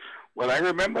 Well, I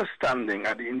remember standing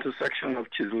at the intersection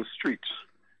of Chisel Street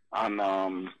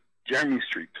and Jeremy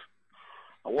Street,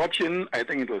 watching, I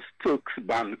think it was Turk's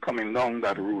band coming down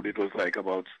that road. It was like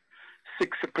about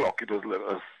 6 o'clock. It was like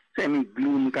a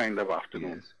semi-gloom kind of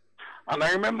afternoon. Yes. And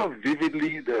I remember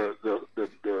vividly the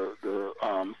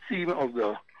theme of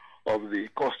the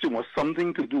costume was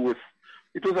something to do with,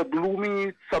 it was a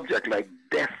gloomy subject like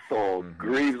death or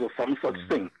graves or some such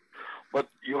thing. But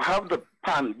you have the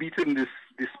pan beating this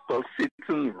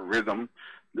pulsating rhythm.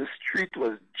 The street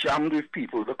was jammed with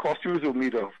people. The costumes were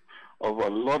made of a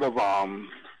lot of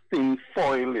thin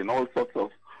foil and all sorts of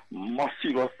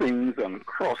muscular things and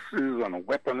crosses and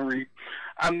weaponry.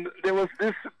 And there was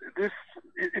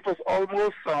it was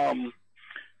almost,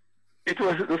 it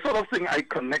was the sort of thing I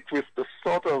connect with, the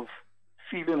sort of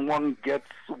feeling one gets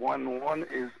when one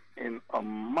is in a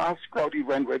mass crowd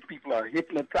event where people are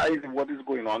hypnotized in what is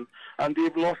going on and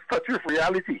they've lost touch with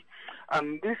reality.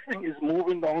 And this thing is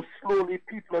moving down slowly.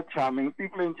 People are charming.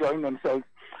 People are enjoying themselves.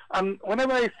 And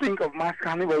whenever I think of Mass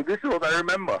Carnival, this is what I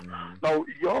remember. Now,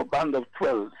 your band of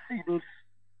 12 seems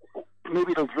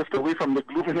maybe it'll drift away from the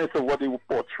gloominess of what they were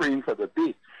portraying for the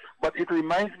day. But it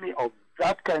reminds me of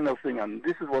that kind of thing, and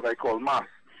this is what I call mass.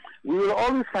 We will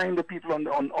always find the people on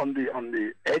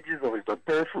the edges of it, the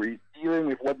periphery, dealing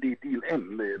with what they deal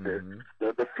in,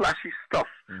 the flashy stuff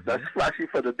that's flashy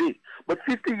for the day. But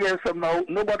 50 years from now,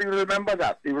 nobody will remember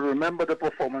that. They will remember the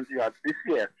performance you had this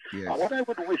year. Yes. And what I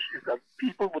would wish is that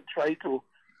people would try to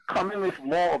come in with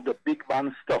more of the big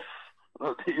band stuff.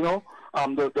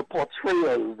 The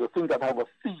portrayals, the things that have a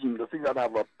theme, the things that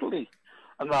have a play.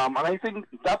 And I think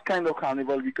that kind of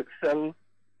carnival we could sell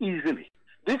easily.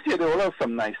 This year they will have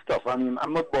some nice stuff. I mean,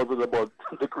 I'm not bothered about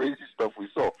the crazy stuff we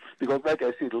saw because, like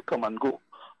I said, it'll come and go.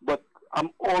 But I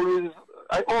always,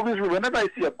 whenever I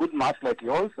see a good mass like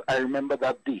yours, I remember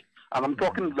that day. And I'm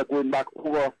talking like going back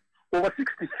over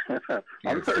 60.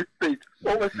 I'm sorry,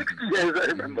 over 60 years. I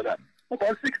remember that.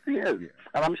 About 60 years,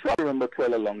 and I'm sure I remember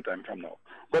 12 a long time from now.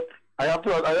 But I have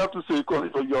to say,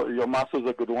 your mass was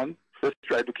a good one. Let's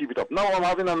try to keep it up. Now I'm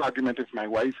having an argument with my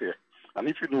wife here. And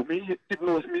if you know me, it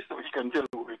knows me, so he can tell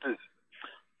who it is.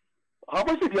 How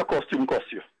much did your costume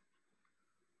cost you?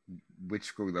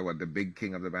 Which, the big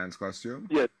king of the band's costume?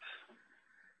 Yes.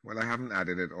 Well, I haven't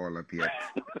added it all up yet.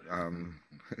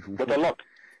 But a lot.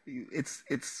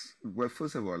 Well,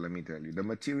 first of all, let me tell you, the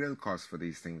material costs for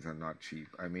these things are not cheap.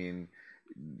 I mean,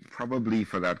 probably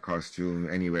for that costume,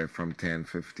 anywhere from $10,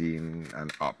 $15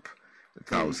 and up,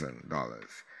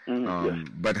 $1,000.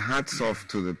 But hats off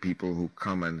to the people who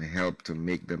come and help to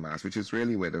make the mass, which is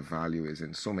really where the value is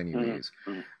in so many ways.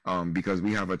 Because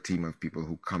we have a team of people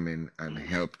who come in and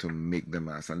help to make the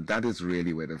mass, and that is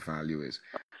really where the value is.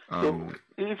 So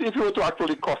if you were to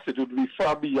actually cost it, it would be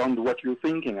far beyond what you're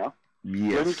thinking, huh?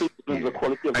 Yes. The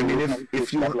quality of I mean,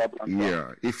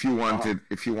 if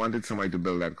you wanted somebody to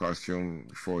build that costume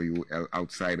for you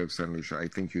outside of St. Lucia, I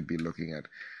think you'd be looking at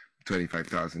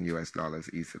 $25,000 US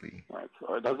easily. Right.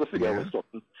 That's the figure I was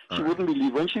talking. She wouldn't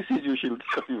believe when she sees you. She'll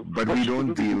tell you. But we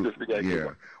don't deal.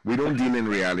 We don't deal in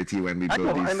reality when we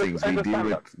build these things. We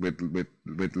deal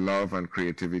with love and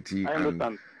creativity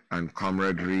and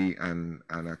camaraderie and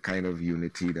a kind of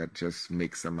unity that just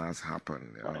makes the mass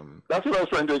happen. That's what I was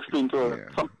trying to explain to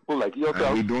some people like yourself.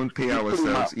 And we don't pay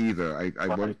ourselves either. I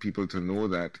want people to know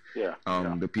that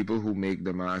the people who make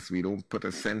the mass, we don't put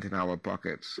a cent in our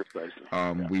pockets.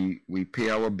 We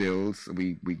pay our bills.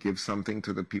 We give something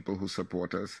to the people who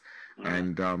support us,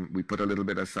 and we put a little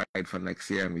bit aside for next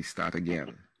year, and we start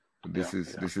again. This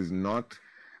is not.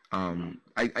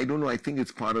 I don't know. I think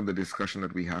it's part of the discussion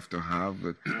that we have to have.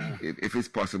 But if it's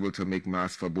possible to make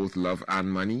mass for both love and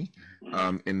money,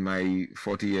 in my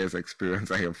 40 years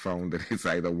experience, I have found that it's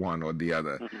either one or the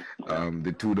other.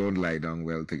 The two don't lie down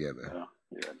well together.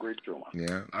 Yeah, great show, man.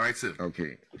 Yeah. All right, sir.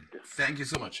 Okay. Thank you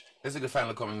so much. Let's take the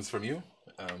final comments from you,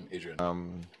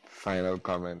 Adrian. Final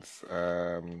comments.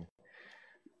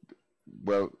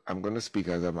 Well, I'm going to speak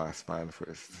as a mass man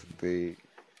first.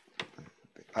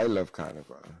 I love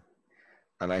Carnival,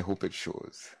 and I hope it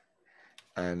shows.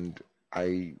 And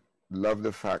I love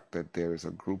the fact that there is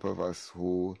a group of us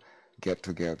who get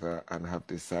together and have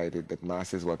decided that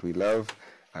mass is what we love,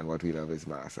 and what we love is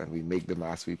mass. And we make the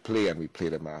mass we play, and we play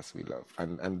the mass we love.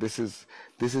 And this is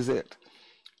it.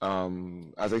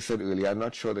 As I said earlier, I'm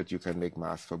not sure that you can make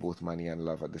mass for both money and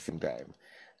love at the same time.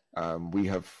 We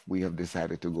have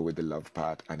decided to go with the love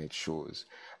part, and it shows.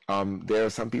 There are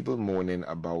some people moaning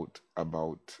about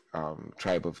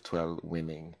Tribe of 12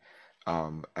 winning,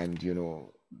 and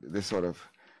this sort of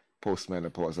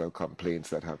postmenopausal complaints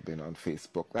that have been on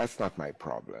Facebook. That's not my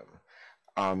problem.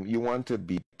 You want to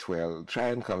beat 12, try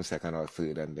and come second or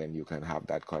third, and then you can have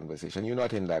that conversation. You're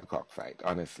not in that cockfight,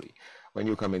 honestly. When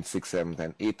you come in 6th, 7th,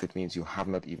 and 8th, it means you have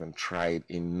not even tried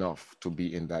enough to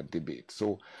be in that debate.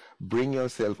 So bring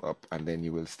yourself up, and then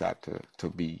you will start to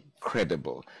be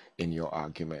credible in your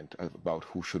argument about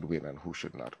who should win and who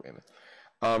should not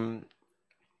win.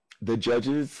 The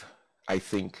judges, I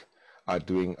think, are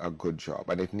doing a good job,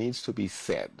 and it needs to be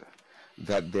said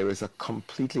that there is a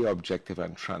completely objective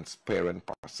and transparent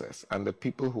process, and the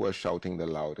people who are shouting the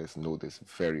loudest know this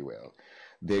very well.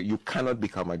 You cannot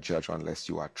become a judge unless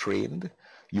you are trained.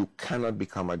 You cannot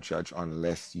become a judge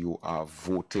unless you are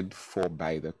voted for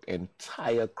by the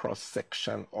entire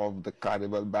cross-section of the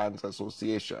Carnival Bands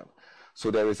Association.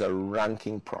 So there is a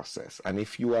ranking process, and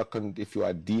if you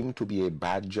are deemed to be a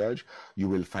bad judge, you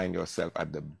will find yourself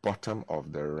at the bottom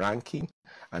of the ranking,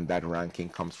 and that ranking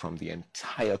comes from the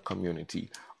entire community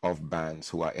of bands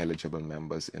who are eligible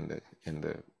members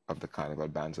of the Carnival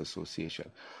Bands Association.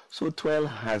 So 12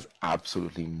 has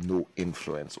absolutely no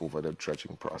influence over the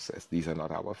judging process. These are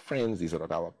not our friends, these are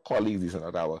not our colleagues, these are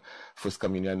not our First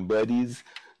Communion buddies.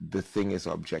 The thing is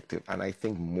objective, and I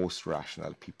think most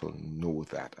rational people know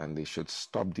that, and they should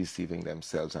stop deceiving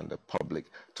themselves and the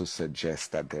public to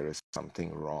suggest that there is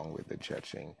something wrong with the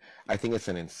judging. I think it's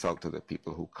an insult to the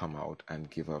people who come out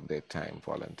and give up their time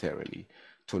voluntarily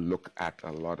to look at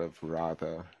a lot of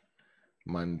rather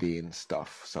mundane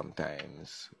stuff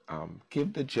sometimes.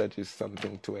 Give the judges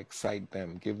something to excite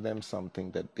them. Give them something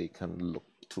that they can look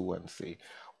to and say,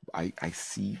 I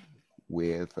see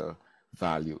where the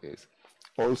value is.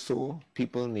 Also,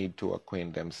 people need to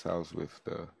acquaint themselves with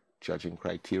the judging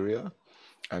criteria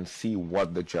and see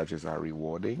what the judges are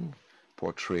rewarding: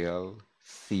 portrayal,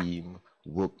 theme,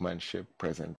 workmanship,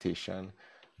 presentation.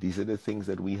 These are the things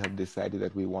that we have decided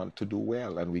that we want to do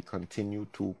well, and we continue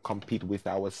to compete with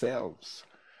ourselves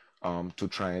to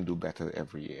try and do better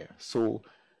every year. So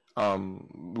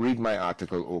read my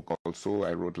article, Oak, also.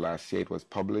 I wrote last year. It was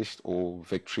published. Oh,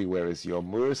 victory, where is your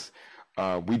mirth?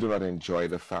 We do not enjoy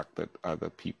the fact that other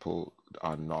people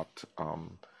are not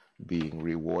being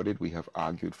rewarded. We have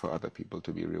argued for other people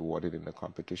to be rewarded in the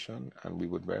competition, and we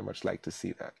would very much like to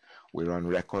see that. We're on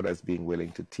record as being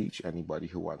willing to teach anybody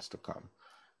who wants to come.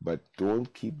 But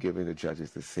don't keep giving the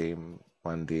judges the same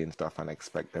mundane stuff and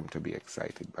expect them to be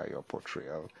excited by your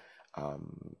portrayal.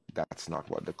 That's not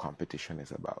what the competition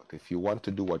is about. If you want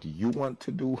to do what you want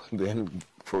to do, then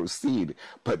proceed.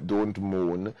 But don't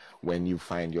moan when you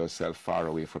find yourself far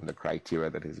away from the criteria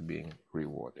that is being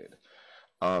rewarded.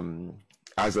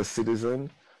 As a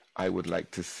citizen, I would like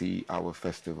to see our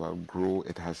festival grow.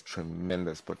 It has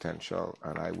tremendous potential,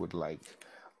 and I would like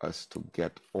us to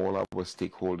get all our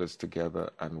stakeholders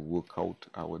together and work out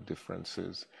our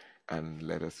differences and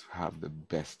let us have the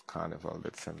best carnival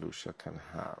that St. Lucia can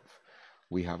have.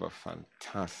 We have a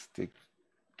fantastic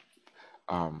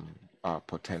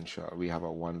potential. We have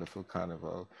a wonderful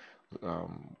carnival.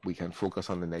 We can focus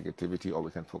on the negativity or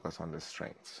we can focus on the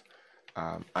strengths.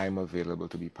 I'm available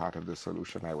to be part of the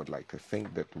solution. I would like to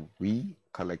think that we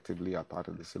collectively are part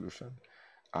of the solution,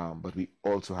 but we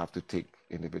also have to take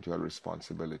individual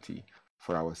responsibility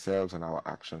for ourselves and our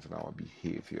actions and our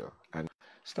behavior, and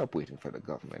stop waiting for the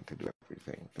government to do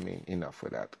everything. I mean, enough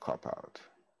with that cop-out.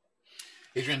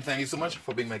 Adrian, thank you so much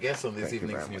for being my guest on this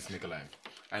evening's Newsmaker Live.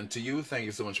 And to you, thank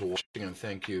you so much for watching, and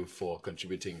thank you for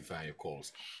contributing via your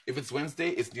calls. If it's Wednesday,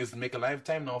 it's Newsmaker Live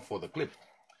time now for the clip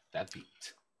that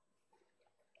beat.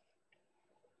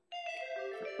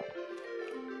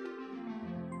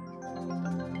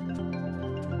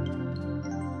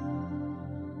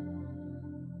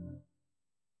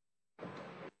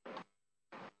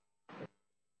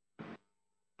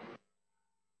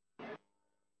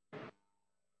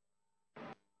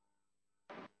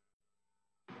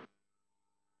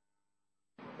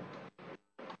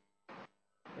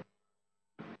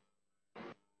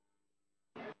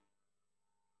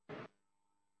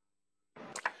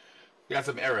 We had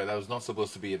some error. That was not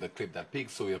supposed to be the clip that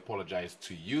peaked, so we apologize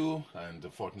to you. And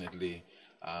unfortunately,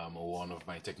 one of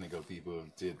my technical people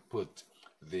did put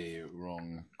the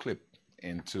wrong clip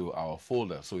into our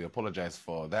folder. So we apologize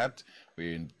for that.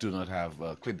 We do not have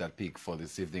a clip that peaked for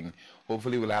this evening.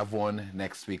 Hopefully we'll have one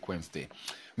next week, Wednesday.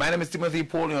 My name is Timothy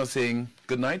Paul, and I'm saying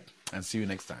good night and see you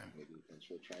next time. Maybe we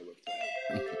can try with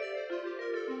that.